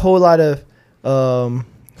 It's not a whole lot of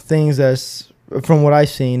things that's, from what I've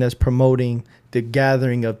seen, that's promoting the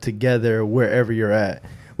gathering of together wherever you're at.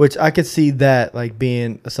 Which I could see that like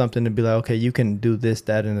being something to be like, okay, you can do this,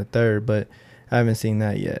 that, and the third, but I haven't seen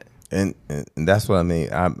that yet. And that's what I mean.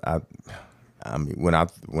 I mean when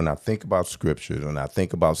I think about scriptures, when I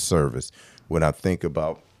think about service, when I think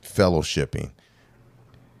about fellowshipping,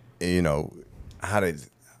 how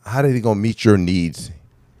they gonna meet your needs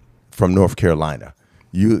from North Carolina?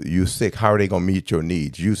 You sick? How are they gonna meet your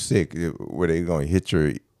needs? You sick? Were they gonna hit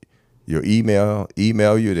your email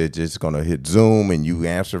you? They're just gonna hit Zoom and you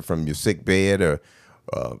answer from your sick bed, or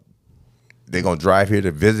they're gonna drive here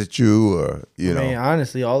to visit you, or I mean,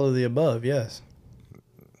 honestly, all of the above. Yes.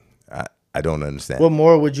 I don't understand. What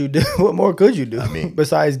more would you do? What more could you do? I mean,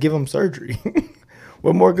 besides give them surgery,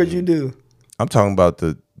 what more could you do? I'm talking about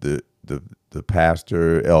the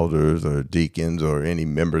pastor, elders, or deacons, or any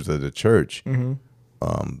members of the church. Mm-hmm.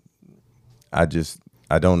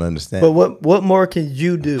 I don't understand. But what more could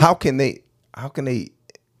you do? How can they?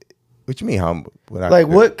 What you mean?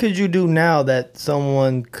 What could you do now that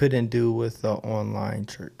someone couldn't do with the online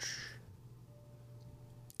church?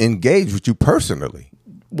 Engage with you personally.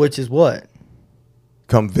 Which is what?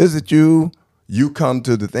 Come visit you. You come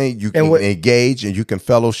to the thing. You can engage and you can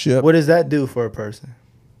fellowship. What does that do for a person?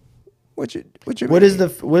 What you what does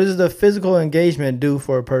the physical engagement do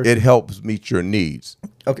for a person? It helps meet your needs.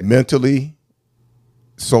 Okay. Mentally,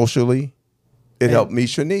 socially, it helped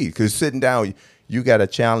meet your needs. Because sitting down, you got a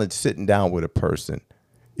challenge sitting down with a person,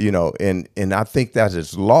 and I think that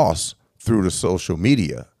is lost through the social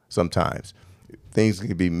media sometimes. Things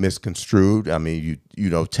can be misconstrued. I mean,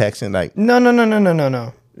 texting like no.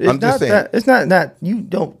 I'm just saying it's not that you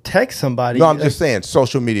don't text somebody. No, I'm just saying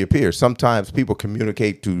social media peers. Sometimes people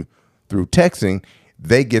communicate through texting.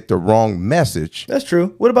 They get the wrong message. That's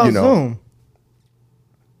true. What about Zoom?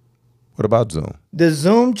 What about Zoom? Does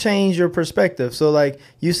Zoom change your perspective? So like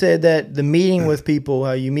you said that the meeting with people,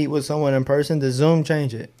 how you meet with someone in person, does Zoom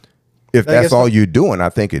change it? If that's all you're doing, I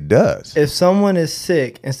think it does. If someone is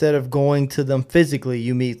sick, instead of going to them physically,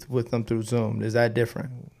 you meet with them through Zoom. Is that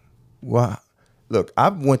different? Well, look, I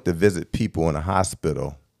went to visit people in a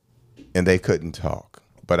hospital and they couldn't talk,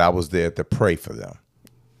 but I was there to pray for them,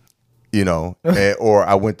 you know, or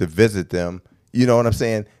I went to visit them. You know what I'm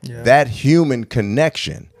saying? Yeah. That human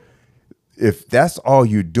connection, if that's all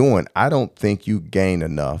you're doing, I don't think you gain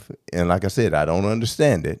enough. And like I said, I don't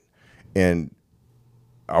understand it. And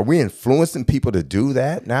are we influencing people to do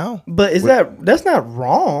that now? But that's not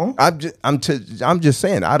wrong? I'm just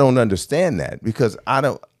saying I don't understand that, because I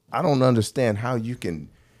don't understand how you can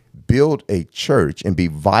build a church and be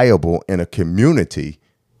viable in a community.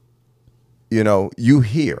 You know, you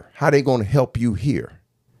hear how they going to help you hear.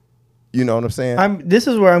 You know what I'm saying? This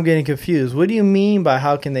is where I'm getting confused. What do you mean by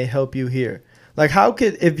how can they help you here? Like,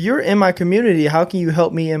 if you're in my community, how can you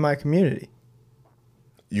help me in my community?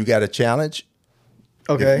 You got a challenge.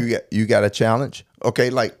 Okay. You got a challenge. Okay,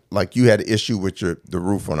 like you had an issue with the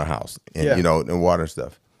roof on the house and you know, and water and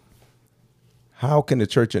stuff. How can the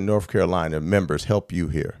church in North Carolina members help you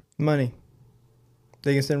here? Money.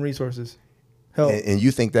 They can send resources. Help. And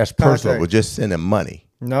you think that's personal with just sending money?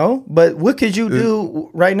 No, but what could you do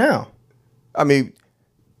right now? I mean,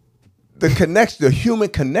 the human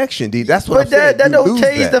connection, D. That's what I'm saying. But that don't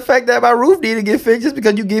change the fact that my roof need to get fixed just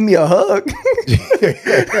because you give me a hug.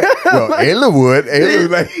 Well, Ayla would. Ayla's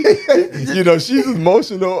like, you know, she's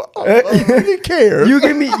emotional. I really care. You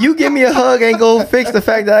give me a hug ain't gonna fix the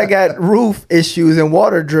fact that I got roof issues and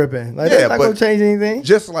water dripping. Like, that's not gonna change anything.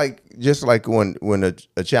 Just like when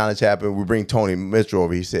a challenge happened, we bring Tony Mitchell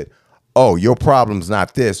over. He said, "Oh, your problem's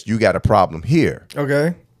not this. You got a problem here."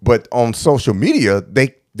 Okay. But on social media,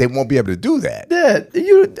 they won't be able to do that. Yeah,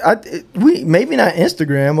 we maybe not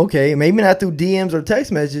Instagram, okay, maybe not through DMs or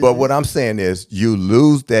text messages. But what I'm saying is, you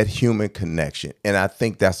lose that human connection, and I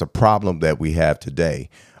think that's a problem that we have today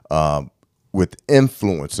with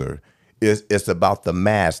influencer. It's about the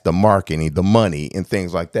mass, the marketing, the money, and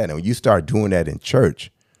things like that. And when you start doing that in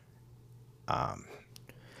church, I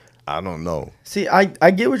don't know. See, I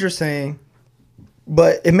get what you're saying.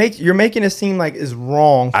 But you're making it seem like it's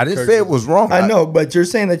wrong. I didn't say it was wrong. I know, but you're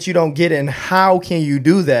saying that you don't get it. And how can you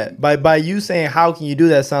do that? By you saying how can you do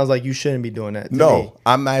that sounds like you shouldn't be doing that. No,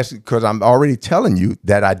 I'm asking because I'm already telling you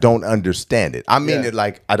that I don't understand it. I mean it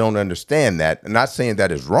like I don't understand that. I'm not saying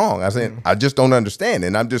that is wrong. I'm saying I just don't understand it.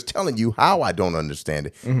 And I'm just telling you how I don't understand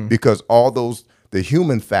it because all the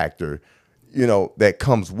human factor, you know, that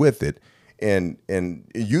comes with it, and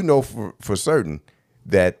you know for certain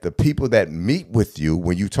that the people that meet with you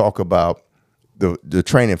when you talk about the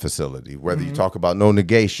training facility, whether you talk about no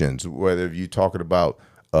negations, whether you're talking about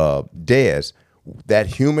DES, that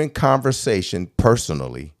human conversation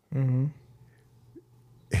personally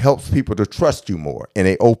helps people to trust you more, and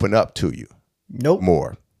they open up to you.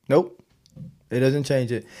 More. Nope. It doesn't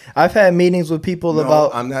change it. I've had meetings with people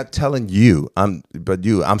about. I'm not telling you. I'm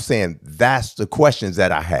saying that's the questions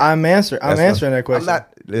that I have. I'm answering that question.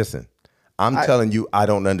 Listen. I'm telling you, I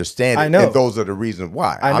don't understand it. I know. And those are the reasons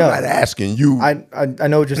why. I know. I'm not asking you. I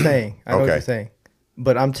know what you're saying. I know what you're saying.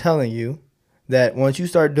 But I'm telling you that once you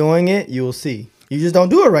start doing it, you will see. You just don't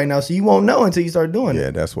do it right now, so you won't know until you start doing it. Yeah,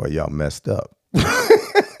 that's why y'all messed up.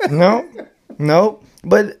 No.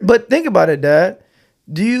 But think about it, Dad.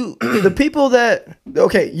 The people that,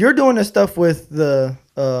 okay, you're doing this stuff with the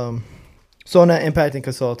Soulnet Impact and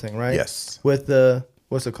Consulting, right? Yes. With the,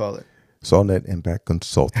 what's it called? Soulnet Impact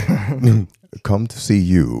Consulting. Come to see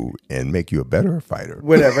you and make you a better fighter.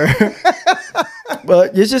 Whatever.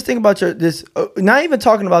 But you just think about not even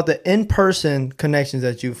talking about the in-person connections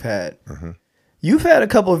that you've had. You've had a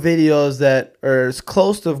couple of videos that are as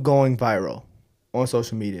close to going viral on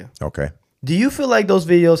social media. Okay. Do you feel like those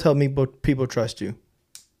videos help people trust you?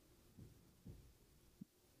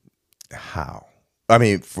 How? I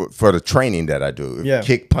mean, for the training that I do,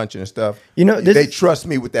 kick punching and stuff, you know, they trust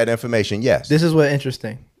me with that information. Yes. This is what's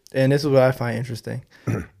interesting. And this is what I find interesting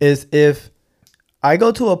is if I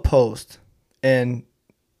go to a post and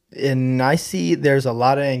I see there's a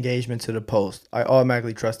lot of engagement to the post, I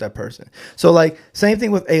automatically trust that person. So like same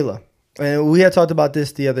thing with Ayla. And we had talked about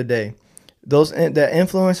this the other day. That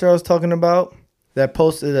influencer I was talking about, they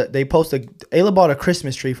posted, Ayla bought a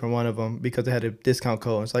Christmas tree from one of them because they had a discount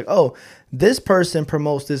code. It's like, oh, this person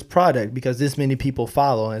promotes this product because this many people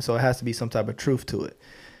follow, and so it has to be some type of truth to it.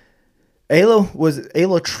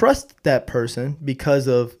 Ayla trusts that person because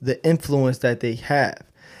of the influence that they have.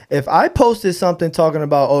 If I posted something talking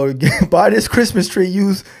about, oh, buy this Christmas tree,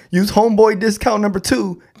 use homeboy discount number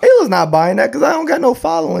 2, Ayla's not buying that because I don't got no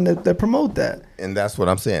following that promote that. And that's what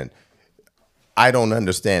I'm saying. I don't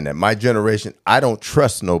understand that. My generation, I don't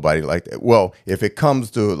trust nobody like that. Well, if it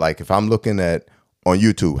comes to like, if I'm looking at on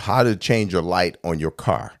YouTube, how to change a light on your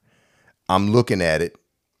car, I'm looking at it,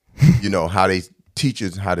 how they teach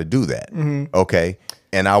us how to do that. Okay.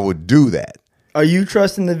 And I would do that. Are you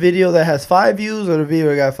trusting the video that has 5 views or the video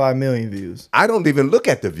that got 5 million views? I don't even look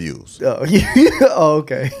at the views. Oh, oh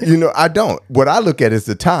okay. I don't. What I look at is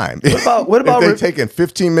the time. What about if they're taking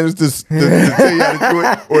 15 minutes to tell you how to do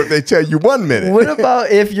it, or if they tell you 1 minute? What about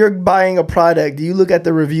if you're buying a product? Do you look at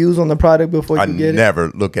the reviews on the product before you get it? I never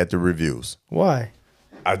look at the reviews. Why?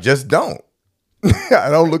 I just don't. I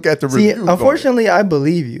don't look at the reviews. Unfortunately, I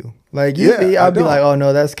believe you. Like I'd be like, oh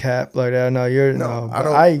no, that's cap. Like no, you're no.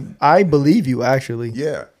 I believe you actually.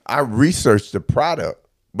 Yeah, I research the product,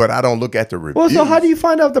 but I don't look at the reviews. Well, so how do you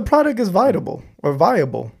find out the product is viable? Or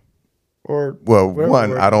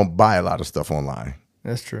one, I don't buy a lot of stuff online.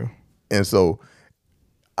 That's true. And so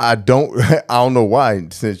I don't know why.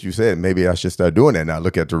 Since you said maybe I should start doing that now.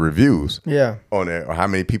 Look at the reviews. Yeah. On there, or how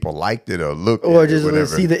many people liked it, or looked, or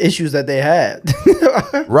just see the issues that they had.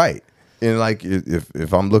 Right. And like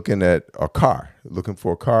if I'm looking at a car, looking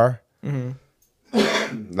for a car,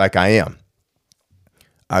 like I am,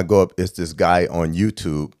 I go up. It's this guy on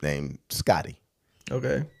YouTube named Scotty.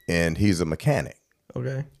 Okay. And he's a mechanic.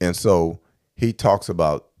 Okay. And so he talks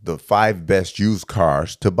about the 5 best used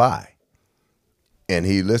cars to buy. And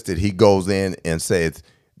he goes in and says,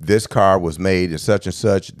 this car was made in such and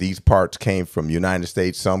such. These parts came from United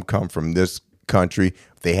States. Some come from this country.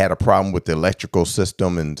 They had a problem with the electrical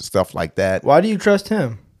system and stuff like that. Why do you trust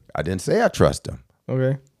him? I didn't say I trust him.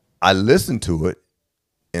 Okay. I listened to it.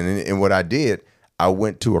 And what I did, I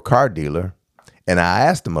went to a car dealer and I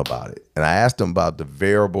asked him about it. And I asked him about the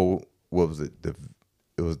variable, what was it?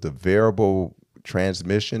 It was the variable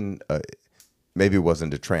transmission. Maybe it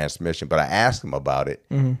wasn't the transmission, but I asked him about it,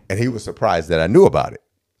 and he was surprised that I knew about it.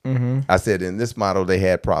 I said, in this model, they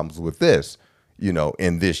had problems with this,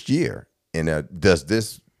 in this year. And does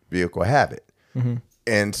this vehicle have it?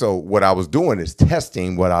 And so what I was doing is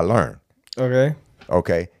testing what I learned.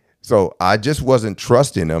 Okay. So I just wasn't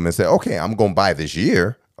trusting them and said, okay, I'm going to buy this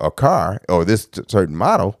year a car or this certain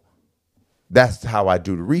model. That's how I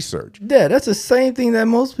do the research. Yeah, that's the same thing that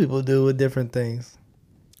most people do with different things.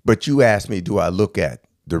 But you asked me, do I look at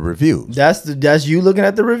the reviews? That's you looking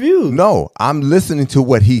at the reviews. No, I'm listening to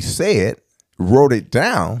what he said, wrote it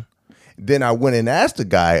down. Then I went and asked the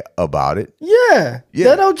guy about it. Yeah.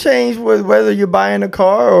 That don't change with whether you're buying a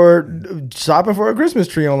car or shopping for a Christmas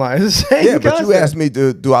tree online. It's the same concept. But you asked me,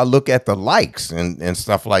 do I look at the likes and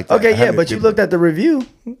stuff like that? Okay, yeah, but you looked at the review.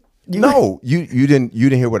 No, you didn't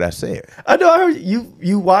hear what I said. I know. I heard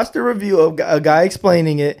you watched the review of a guy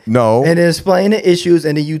explaining it. No, and then explaining the issues,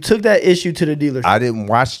 and then you took that issue to the dealership. I didn't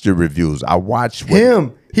watch the reviews. I watched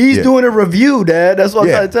him. He's doing a review, Dad. That's what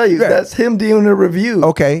I'm trying to tell you. That's him doing a review.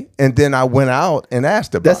 Okay, and then I went out and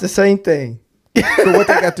asked about. That's the same thing. So what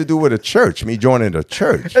they got to do with a church? Me joining a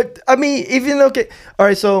church? I mean, even okay. All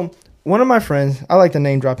right. So one of my friends, I like to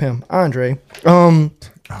name drop him, Andre.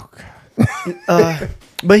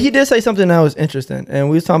 But he did say something that was interesting, and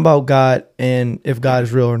we was talking about God and if God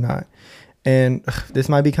is real or not. And this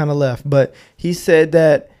might be kind of left, but he said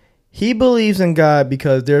that he believes in God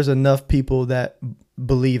because there's enough people that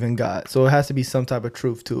believe in God, so it has to be some type of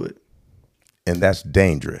truth to it. And that's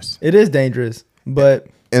dangerous. It is dangerous, but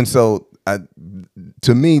and so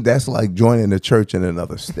to me, that's like joining a church in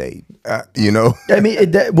another state. I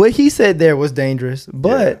mean, what he said there was dangerous,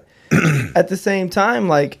 but at the same time,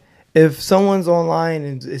 like, if someone's online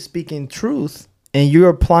and is speaking truth and you're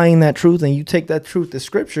applying that truth and you take that truth to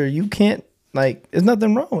scripture, you can't, like, there's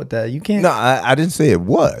nothing wrong with that. You can't. No, I didn't say it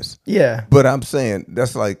was. Yeah. But I'm saying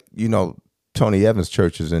that's like, Tony Evans'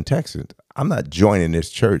 church is in Texas. I'm not joining this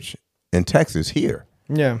church in Texas here.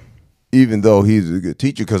 Yeah. Even though he's a good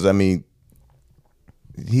teacher, because, I mean,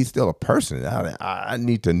 he's still a person. I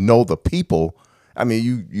need to know the people. I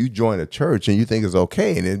mean, you join a church and you think it's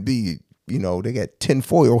okay, and it'd be, they got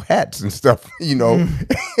tinfoil hats and stuff, and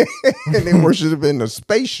they worship in a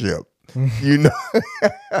spaceship,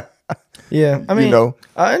 Yeah, I mean,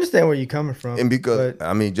 I understand where you're coming from. And because,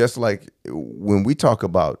 I mean, just like when we talk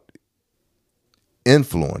about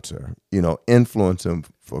influencing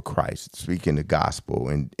for Christ, speaking the gospel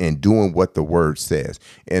and doing what the word says,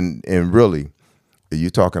 and really,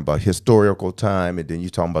 you're talking about historical time, and then you're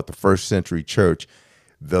talking about the first century church.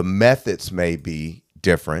 The methods may be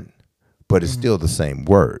different, but it's still the same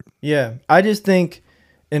word. Yeah. I just think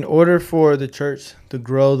in order for the church to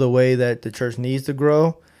grow the way that the church needs to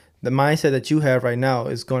grow, the mindset that you have right now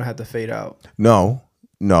is going to have to fade out. No.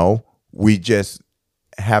 We just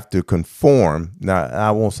have to conform. Now,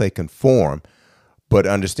 I won't say conform, but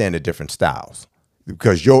understand the different styles.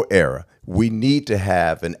 Because your era, we need to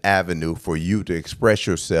have an avenue for you to express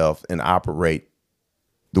yourself and operate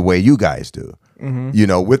the way you guys do,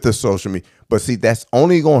 with the social media. But see, that's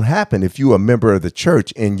only going to happen if you're a member of the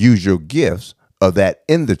church and use your gifts of that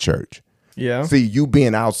in the church. Yeah. See, you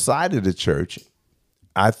being outside of the church,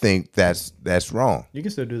 I think that's wrong. You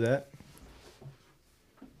can still do that.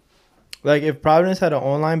 Like if Providence had an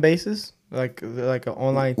online basis, like an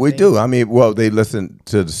online We thing. do. I mean, well, they listen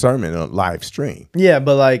to the sermon on live stream. Yeah,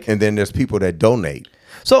 but like. And then there's people that donate.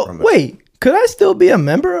 So wait, could I still be a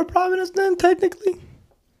member of Providence then technically?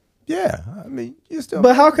 Yeah, I mean, you still.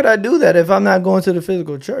 But how could I do that if I'm not going to the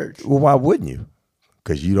physical church? Well, why wouldn't you?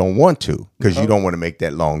 Because you don't want to. Because you don't want to make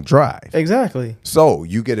that long drive. Exactly. So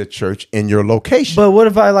you get a church in your location. But what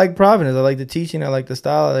if I like Providence? I like the teaching. I like the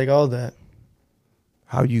style. I like all that.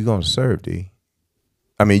 How you gonna serve, D?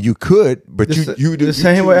 I mean, you could, but you the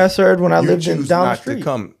same way I served when I lived down the street.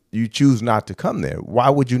 You choose not to come there. Why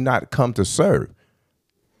would you not come to serve?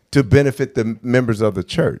 To benefit the members of the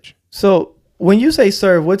church. So when you say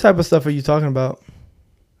serve, what type of stuff are you talking about?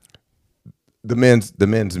 The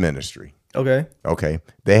men's ministry. Okay. Okay.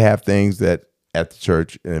 They have things that at the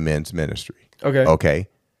church in the men's ministry. Okay. Okay.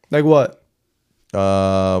 Like what?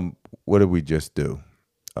 What did we just do?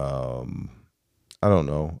 I don't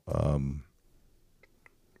know.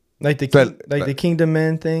 Like the Kingdom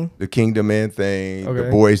Men thing? The Kingdom Men thing, Okay.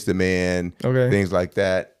 the Boys to Men, Okay. things like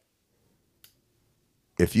that.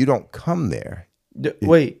 If you don't come there.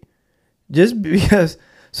 Wait. Just because,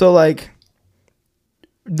 so like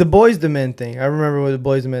the Boys to Men thing, I remember with the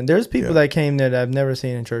Boys to Men, there's people that came there that I've never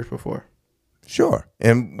seen in church before. Sure.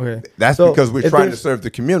 And that's So because we're trying to serve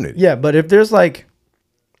the community. Yeah, but if there's like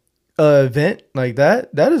an event like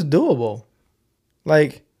that, that is doable.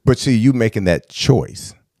 Like, but see, you making that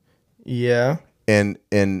choice. Yeah. And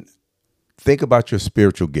think about your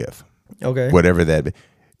spiritual gift. Okay. Whatever that be.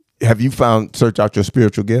 Have you search out your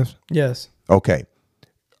spiritual gifts? Yes. Okay.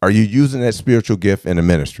 Are you using that spiritual gift in a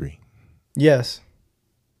ministry? Yes.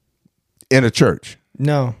 In a church?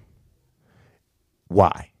 No.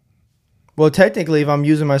 Why? Well, technically,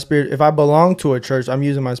 if I belong to a church, I'm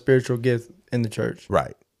using my spiritual gift in the church.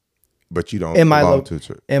 Right. But you don't belong to a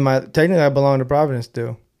church. Technically, I belong to Providence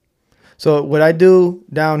still. So what I do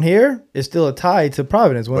down here is still a tie to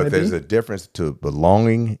Providence. But there's a difference to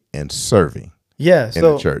belonging and serving. Yeah, in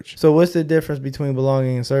the church. So what's the difference between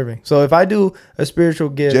belonging and serving? So if I do a spiritual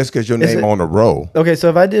gift, just because your name on the roll. Okay, so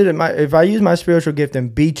if I use my spiritual gift in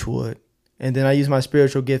Beechwood, and then I use my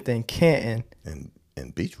spiritual gift in Canton,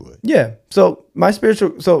 and Beechwood. Yeah. So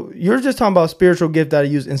so you're just talking about spiritual gift that I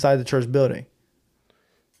use inside the church building,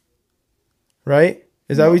 right?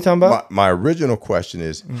 Is that what you're talking about? My original question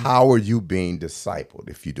is, how are you being discipled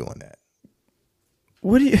if you're doing that?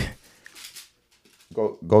 What do you?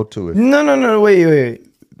 Go to it. No. Wait.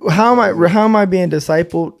 How am I being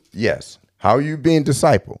discipled? Yes. How are you being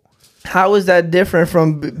discipled? How is that different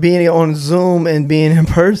from being on Zoom and being in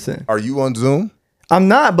person? Are you on Zoom? I'm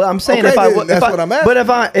not, but I'm saying that's what I'm asking. But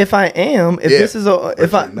if I am, we're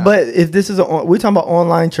talking about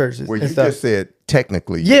online churches. Well, and you stuff. just said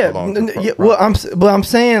technically. I'm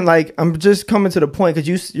saying like I'm just coming to the point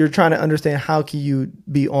because you're trying to understand how can you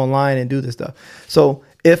be online and do this stuff. So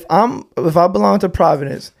if I belong to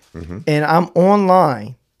Providence and I'm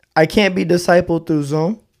online, I can't be discipled through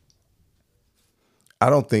Zoom. I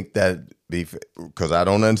don't think that because I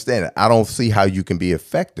don't understand it. I don't see how you can be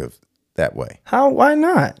effective that way. How? Why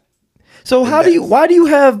not? So why do you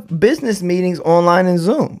have business meetings online and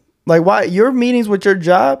Zoom? Like why your meetings with your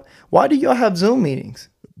job? Why do y'all have Zoom meetings?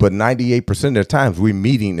 But 98% of the times we're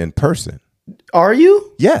meeting in person. Are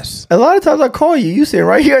you? Yes. A lot of times I call you. You sit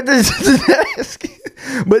right here at this desk.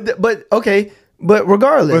 but okay. But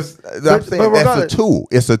regardless, I'm saying that's a tool.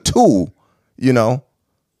 It's a tool.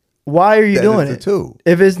 Why are you doing it? Tool.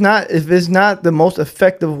 If it's not the most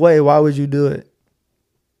effective way, why would you do it?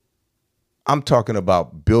 I'm talking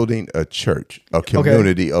about building a church, a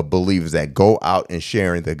community of believers that go out and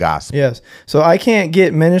sharing the gospel. Yes. So I can't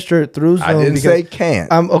get ministered through Zoom. I didn't say can't.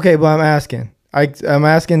 But I'm asking. I'm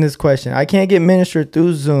asking this question. I can't get ministered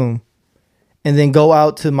through Zoom and then go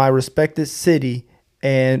out to my respected city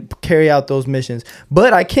and carry out those missions.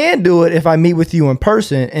 But I can do it if I meet with you in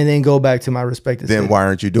person and then go back to my respected city. Then why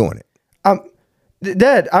aren't you doing it?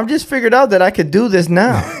 Dad, I've just figured out that I could do this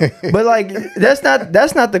now. But like that's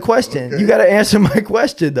not the question. You got to answer my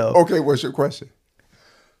question though. Okay, what's your question?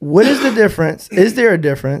 What is the difference? Is there a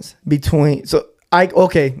difference between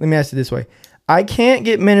let me ask you this way. I can't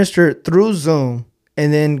get ministered through Zoom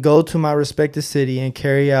and then go to my respected city and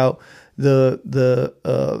carry out the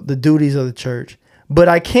duties of the church. But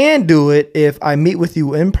I can do it if I meet with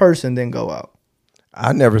you in person, then go out.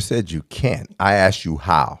 I never said you can't. I asked you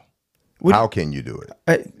how. How can you do it?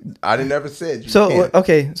 I never said you can't.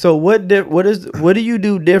 Okay, so what do you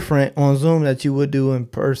do different on Zoom that you would do in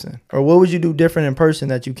person? Or what would you do different in person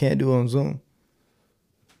that you can't do on Zoom?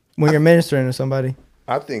 When you're ministering to somebody?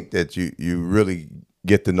 I think that you really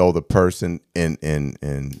get to know the person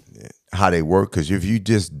and how they work. Because if you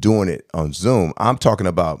just doing it on Zoom, I'm talking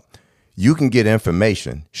about you can get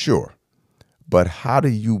information, sure. But how do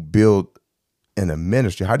you build in a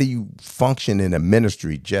ministry? How do you function in a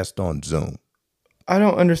ministry just on Zoom? I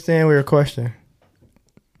don't understand your question.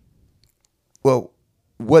 Well,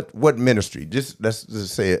 what ministry? Let's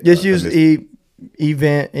just say it. Just use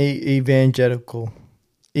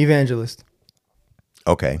evangelist.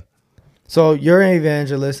 Okay. So you're an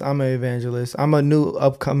evangelist. I'm an evangelist. I'm a new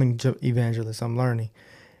upcoming evangelist. I'm learning.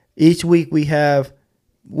 Each week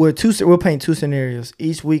we'll paint two scenarios.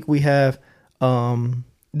 Each week we have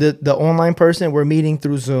the online person. We're meeting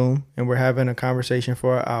through Zoom and we're having a conversation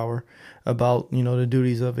for an hour about the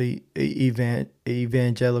duties of a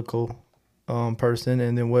evangelical person,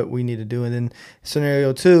 and then what we need to do. And then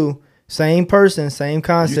scenario 2, same person, same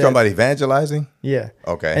concept. You talking about evangelizing? Yeah.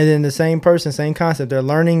 Okay. And then the same person, same concept. They're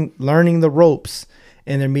learning the ropes,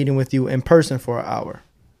 and they're meeting with you in person for an hour.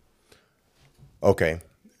 Okay.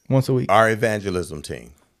 Once a week. Our evangelism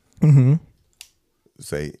team,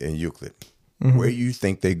 say in Euclid, where you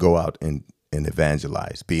think they go out and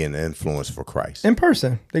evangelize, be an influence for Christ? In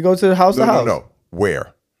person. They go to the house to house. No.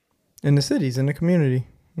 Where? In the cities, in the community.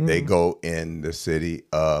 They go in the city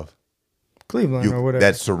of Cleveland or whatever.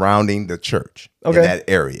 That's surrounding the church in that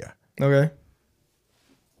area. Okay.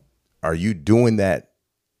 Are you doing that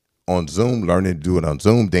on Zoom, learning to do it on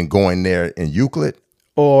Zoom, then going there in Euclid?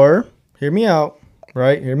 Or, hear me out,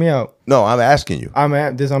 right? Hear me out. No, I'm asking you. I'm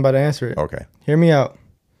about to answer it. Okay. Hear me out.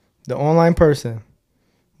 The online person,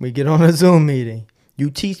 we get on a Zoom meeting. You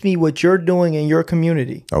teach me what you're doing in your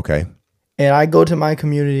community. Okay. And I go to my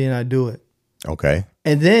community and I do it. Okay.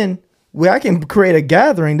 And then I can create a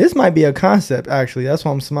gathering. This might be a concept, actually. That's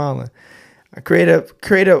why I'm smiling. I create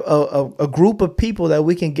a group of people that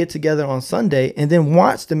we can get together on Sunday and then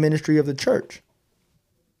watch the ministry of the church.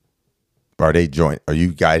 Are they joint? Are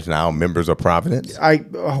you guys now members of Providence?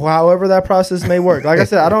 However that process may work. Like I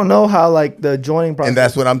said, I don't know how the joining process. And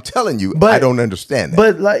that's what I'm telling you. But I don't understand that.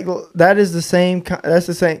 But that is the same. That's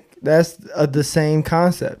the same. That's the same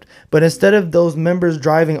concept. But instead of those members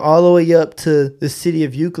driving all the way up to the city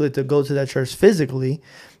of Euclid to go to that church physically,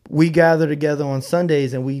 we gather together on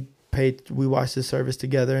Sundays and we watch the service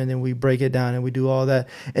together, and then we break it down and we do all that.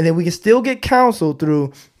 And then we can still get counsel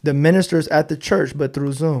through the ministers at the church, but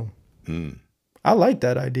through Zoom. I like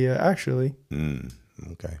that idea, actually.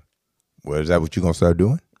 Okay. Well, is that what you're going to start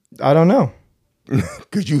doing? I don't know.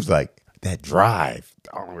 Because you was like, that drive.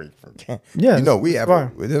 From Canton. Yeah. We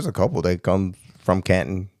have there's a couple that come from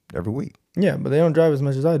Canton every week. Yeah, but they don't drive as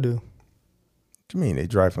much as I do. What do you mean they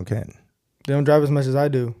drive from Canton? They don't drive as much as I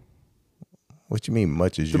do. What you mean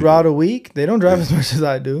much as you Throughout do? a week, they don't drive as much as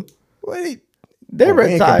I do. Well, they're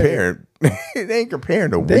retired. They ain't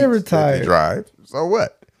comparing the weeks They're retired. that they drive. So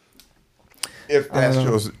what?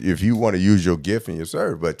 If you want to use your gift and your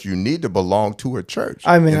serve, but you need to belong to a church.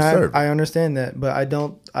 I mean, I understand that, but I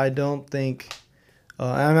don't think.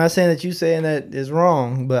 I'm not saying that you saying that is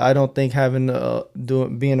wrong, but I don't think having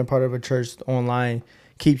being a part of a church online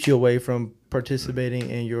keeps you away from participating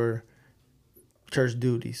in your church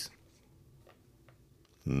duties.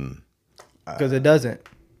 Because it doesn't.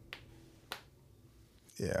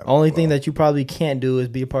 Yeah. Only thing that you probably can't do is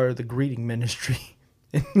be a part of the greeting ministry.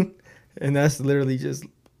 And that's literally just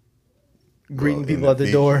greeting people at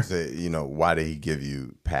the door. Why did he give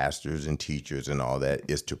you pastors and teachers and all that?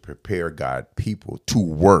 Is to prepare God people to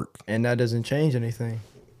work. And that doesn't change anything.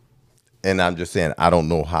 And I'm just saying, I don't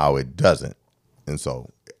know how it doesn't. And so,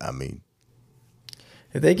 I mean.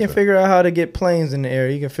 If they can figure out how to get planes in the air,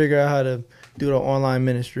 you can figure out how to do the online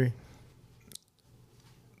ministry.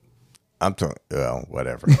 I'm talking,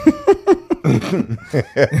 whatever.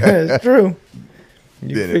 It's true.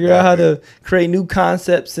 You can figure out how to create new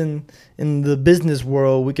concepts in the business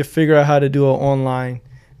world. We can figure out how to do an online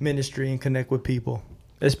ministry and connect with people,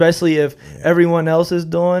 especially if everyone else is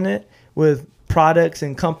doing it with products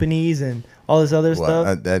and companies and all this other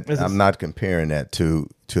stuff. I'm not comparing that to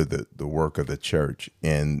the work of the church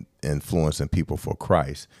in influencing people for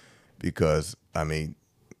Christ, because I mean,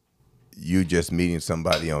 you just meeting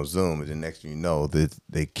somebody on Zoom, and the next thing you know,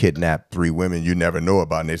 they kidnap 3 women you never know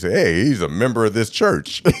about, and they say, "Hey, he's a member of this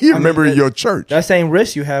church. He's a member of your church." That same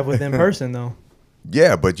risk you have with in person, though.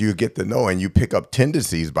 Yeah, but you get to know and you pick up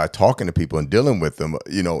tendencies by talking to people and dealing with them,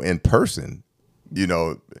 in person,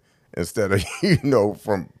 instead of,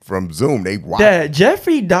 from Zoom. They watch. That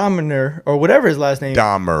Jeffrey Dahmer, or whatever his last name,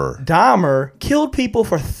 Dahmer killed people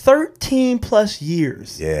for 13 plus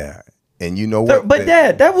years. Yeah. And you know what? But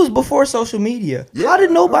Dad, that was before social media. Yeah, how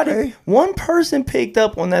did nobody, one person picked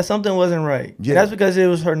up on that something wasn't right? Yeah. That's because it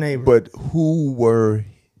was her neighbor. But who were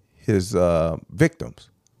his victims?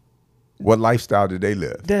 What lifestyle did they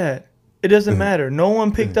live? Dad, it doesn't matter. No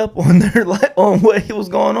one picked up on on what was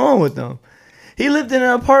going on with them. He lived in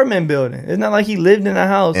an apartment building. It's not like he lived in a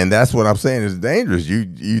house. And that's what I'm saying is dangerous. You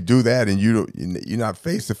do that and you're not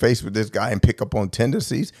face to face with this guy and pick up on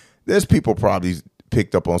tendencies. There's people probably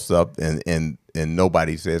picked up on stuff and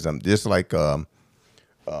nobody says something. Just like the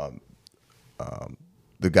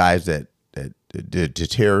guys that did the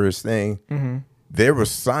terrorist thing. Mm-hmm. There were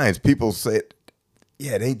signs. People said,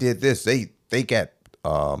 yeah, they did this. They got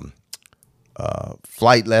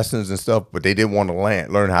flight lessons and stuff, but they didn't want to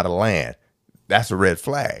learn how to land. That's a red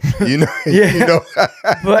flag, Yeah.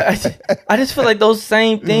 But I just feel like those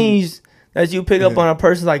same things that you pick up on a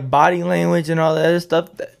person's like body language and all that other stuff,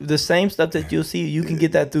 the same stuff that you'll see, you can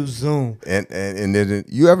get that through Zoom. And then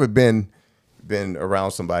you ever been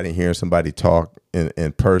around somebody and hearing somebody talk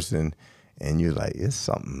in person, and you're like, it's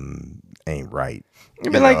something ain't right.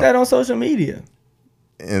 You've been like that on social media.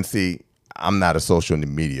 And see, I'm not a social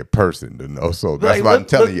media person to know, so that's why I'm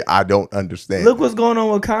telling you, I don't understand. Look what's going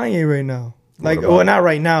on with Kanye right now. Like, well, not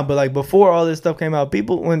right now, but like before all this stuff came out,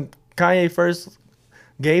 people, when Kanye first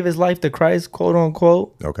gave his life to Christ, quote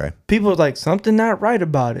unquote, okay, people was like, something not right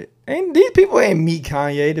about it. And these people ain't meet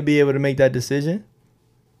Kanye to be able to make that decision.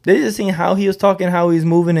 They just seen how he was talking, how he's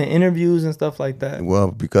moving in interviews and stuff like that.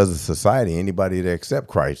 Well, because of society, anybody that accept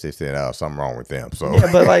Christ, they said, "Oh, something wrong with them." So,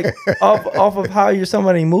 yeah, but like off of how you're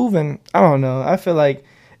somebody moving, I don't know. I feel like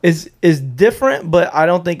it's different, but I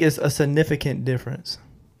don't think it's a significant difference.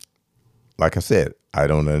 Like I said, I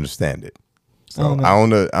don't understand it. So I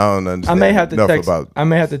don't understand. I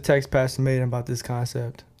may have to text Pastor Maiden about this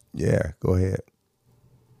concept. Yeah, go ahead.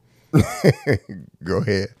 Go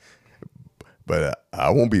ahead. But I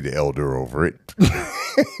won't be the elder over it.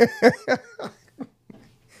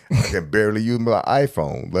 I can barely use my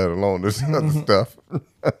iPhone, let alone this other stuff.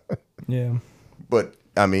 Yeah. But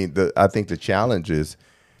I mean, I think the challenge is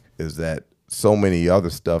that so many other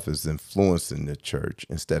stuff is influencing the church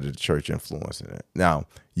instead of the church influencing it. Now,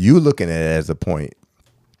 you looking at it as a point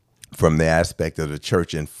from the aspect of the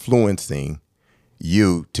church influencing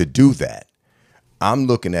you to do that. I'm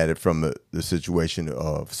looking at it from the situation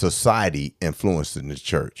of society influencing the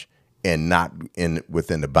church and not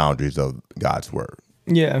within the boundaries of God's word.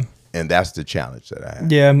 Yeah. And that's the challenge that I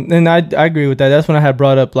have. Yeah, and I agree with that. That's when I had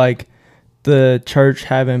brought up like the church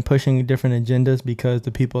pushing different agendas because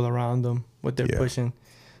the people around them, what they're pushing.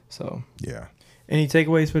 So yeah. Any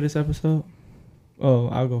takeaways for this episode? Oh,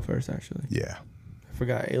 I'll go first actually. Yeah. I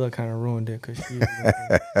forgot. Ayla kind of ruined it because she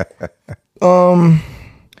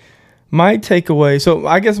my takeaway, so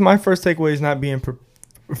I guess my first takeaway is not being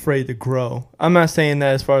afraid to grow. I'm not saying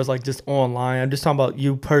that as far as like just online. I'm just talking about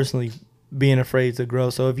you personally being afraid to grow.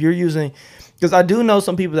 So if you're using, because I do know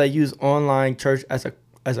some people that use online church as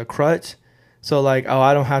a crutch. So like, oh,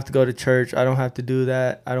 I don't have to go to church. I don't have to do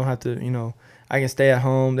that. I don't have to, I can stay at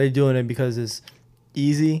home. They're doing it because it's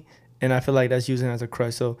easy. And I feel like that's using it as a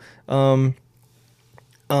crutch. So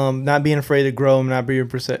not being afraid to grow, not being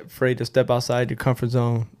afraid to step outside your comfort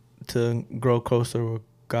zone to grow closer with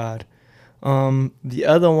God. The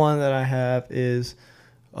other one that I have is,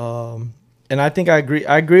 and I think I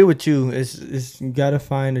agree with you. It's you got to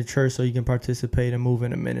find a church so you can participate and move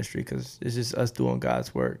in a ministry because it's just us doing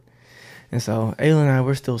God's work. And so Ayla and I,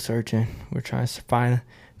 we're still searching. We're trying to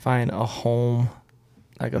find a home,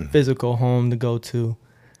 like a physical home to go to.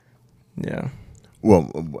 Yeah. Well,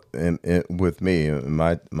 and with me,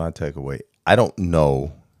 my takeaway, I don't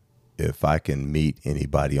know if I can meet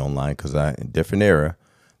anybody online because in a different era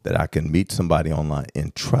that I can meet somebody online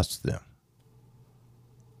and trust them,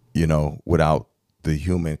 without the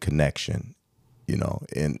human connection,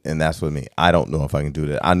 and that's what me. I don't know if I can do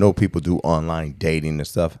that. I know people do online dating and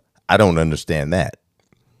stuff. I don't understand that.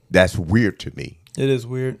 That's weird to me. It is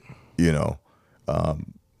weird. And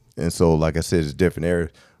so, like I said, it's different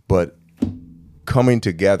areas, but coming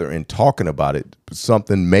together and talking about it,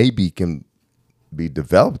 something maybe can be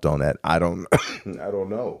developed on that. I don't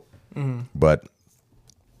know. Mm-hmm. But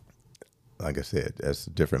like I said, that's a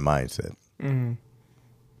different mindset. Mm-hmm.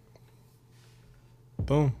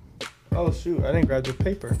 Boom. Oh shoot, I didn't grab the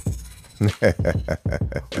paper.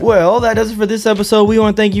 Well, that does it for this episode. We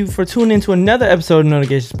want to thank you for tuning in to another episode of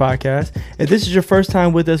Notifications Podcast. If this is your first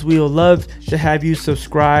time with us, we would love to have you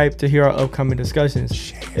subscribe to hear our upcoming discussions.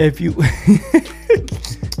 Share. If you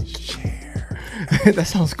that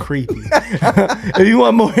sounds creepy. If you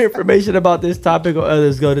want more information about this topic or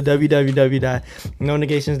others, go to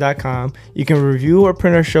www.nonegations.com. You can review or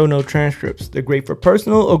print our show note transcripts. They're great for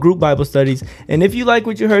personal or group Bible studies. And if you like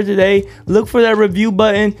what you heard today, look for that review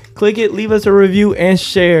button, click it, leave us a review, and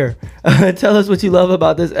share. Tell us what you love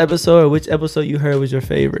about this episode or which episode you heard was your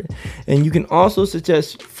favorite. And you can also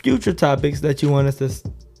suggest future topics that you want us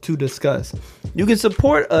to discuss. You can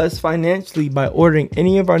support us financially by ordering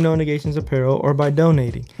any of our No Negations apparel or by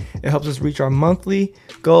donating. It helps us reach our monthly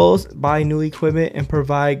goals, buy new equipment, and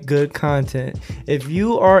provide good content. If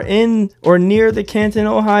you are in or near the Canton,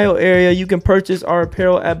 Ohio area, you can purchase our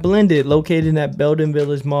apparel at Blended, located at Belden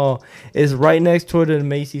Village Mall. It's right next door to the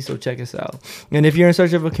Macy's, so check us out. And if you're in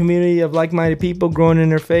search of a community of like-minded people growing in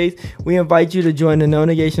their faith, we invite you to join the No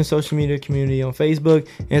Negation social media community on Facebook,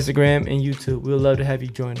 Instagram, and YouTube. We would love to have you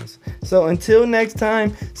join us. So until next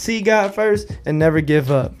time, see God first and never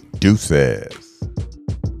give up. Deuces.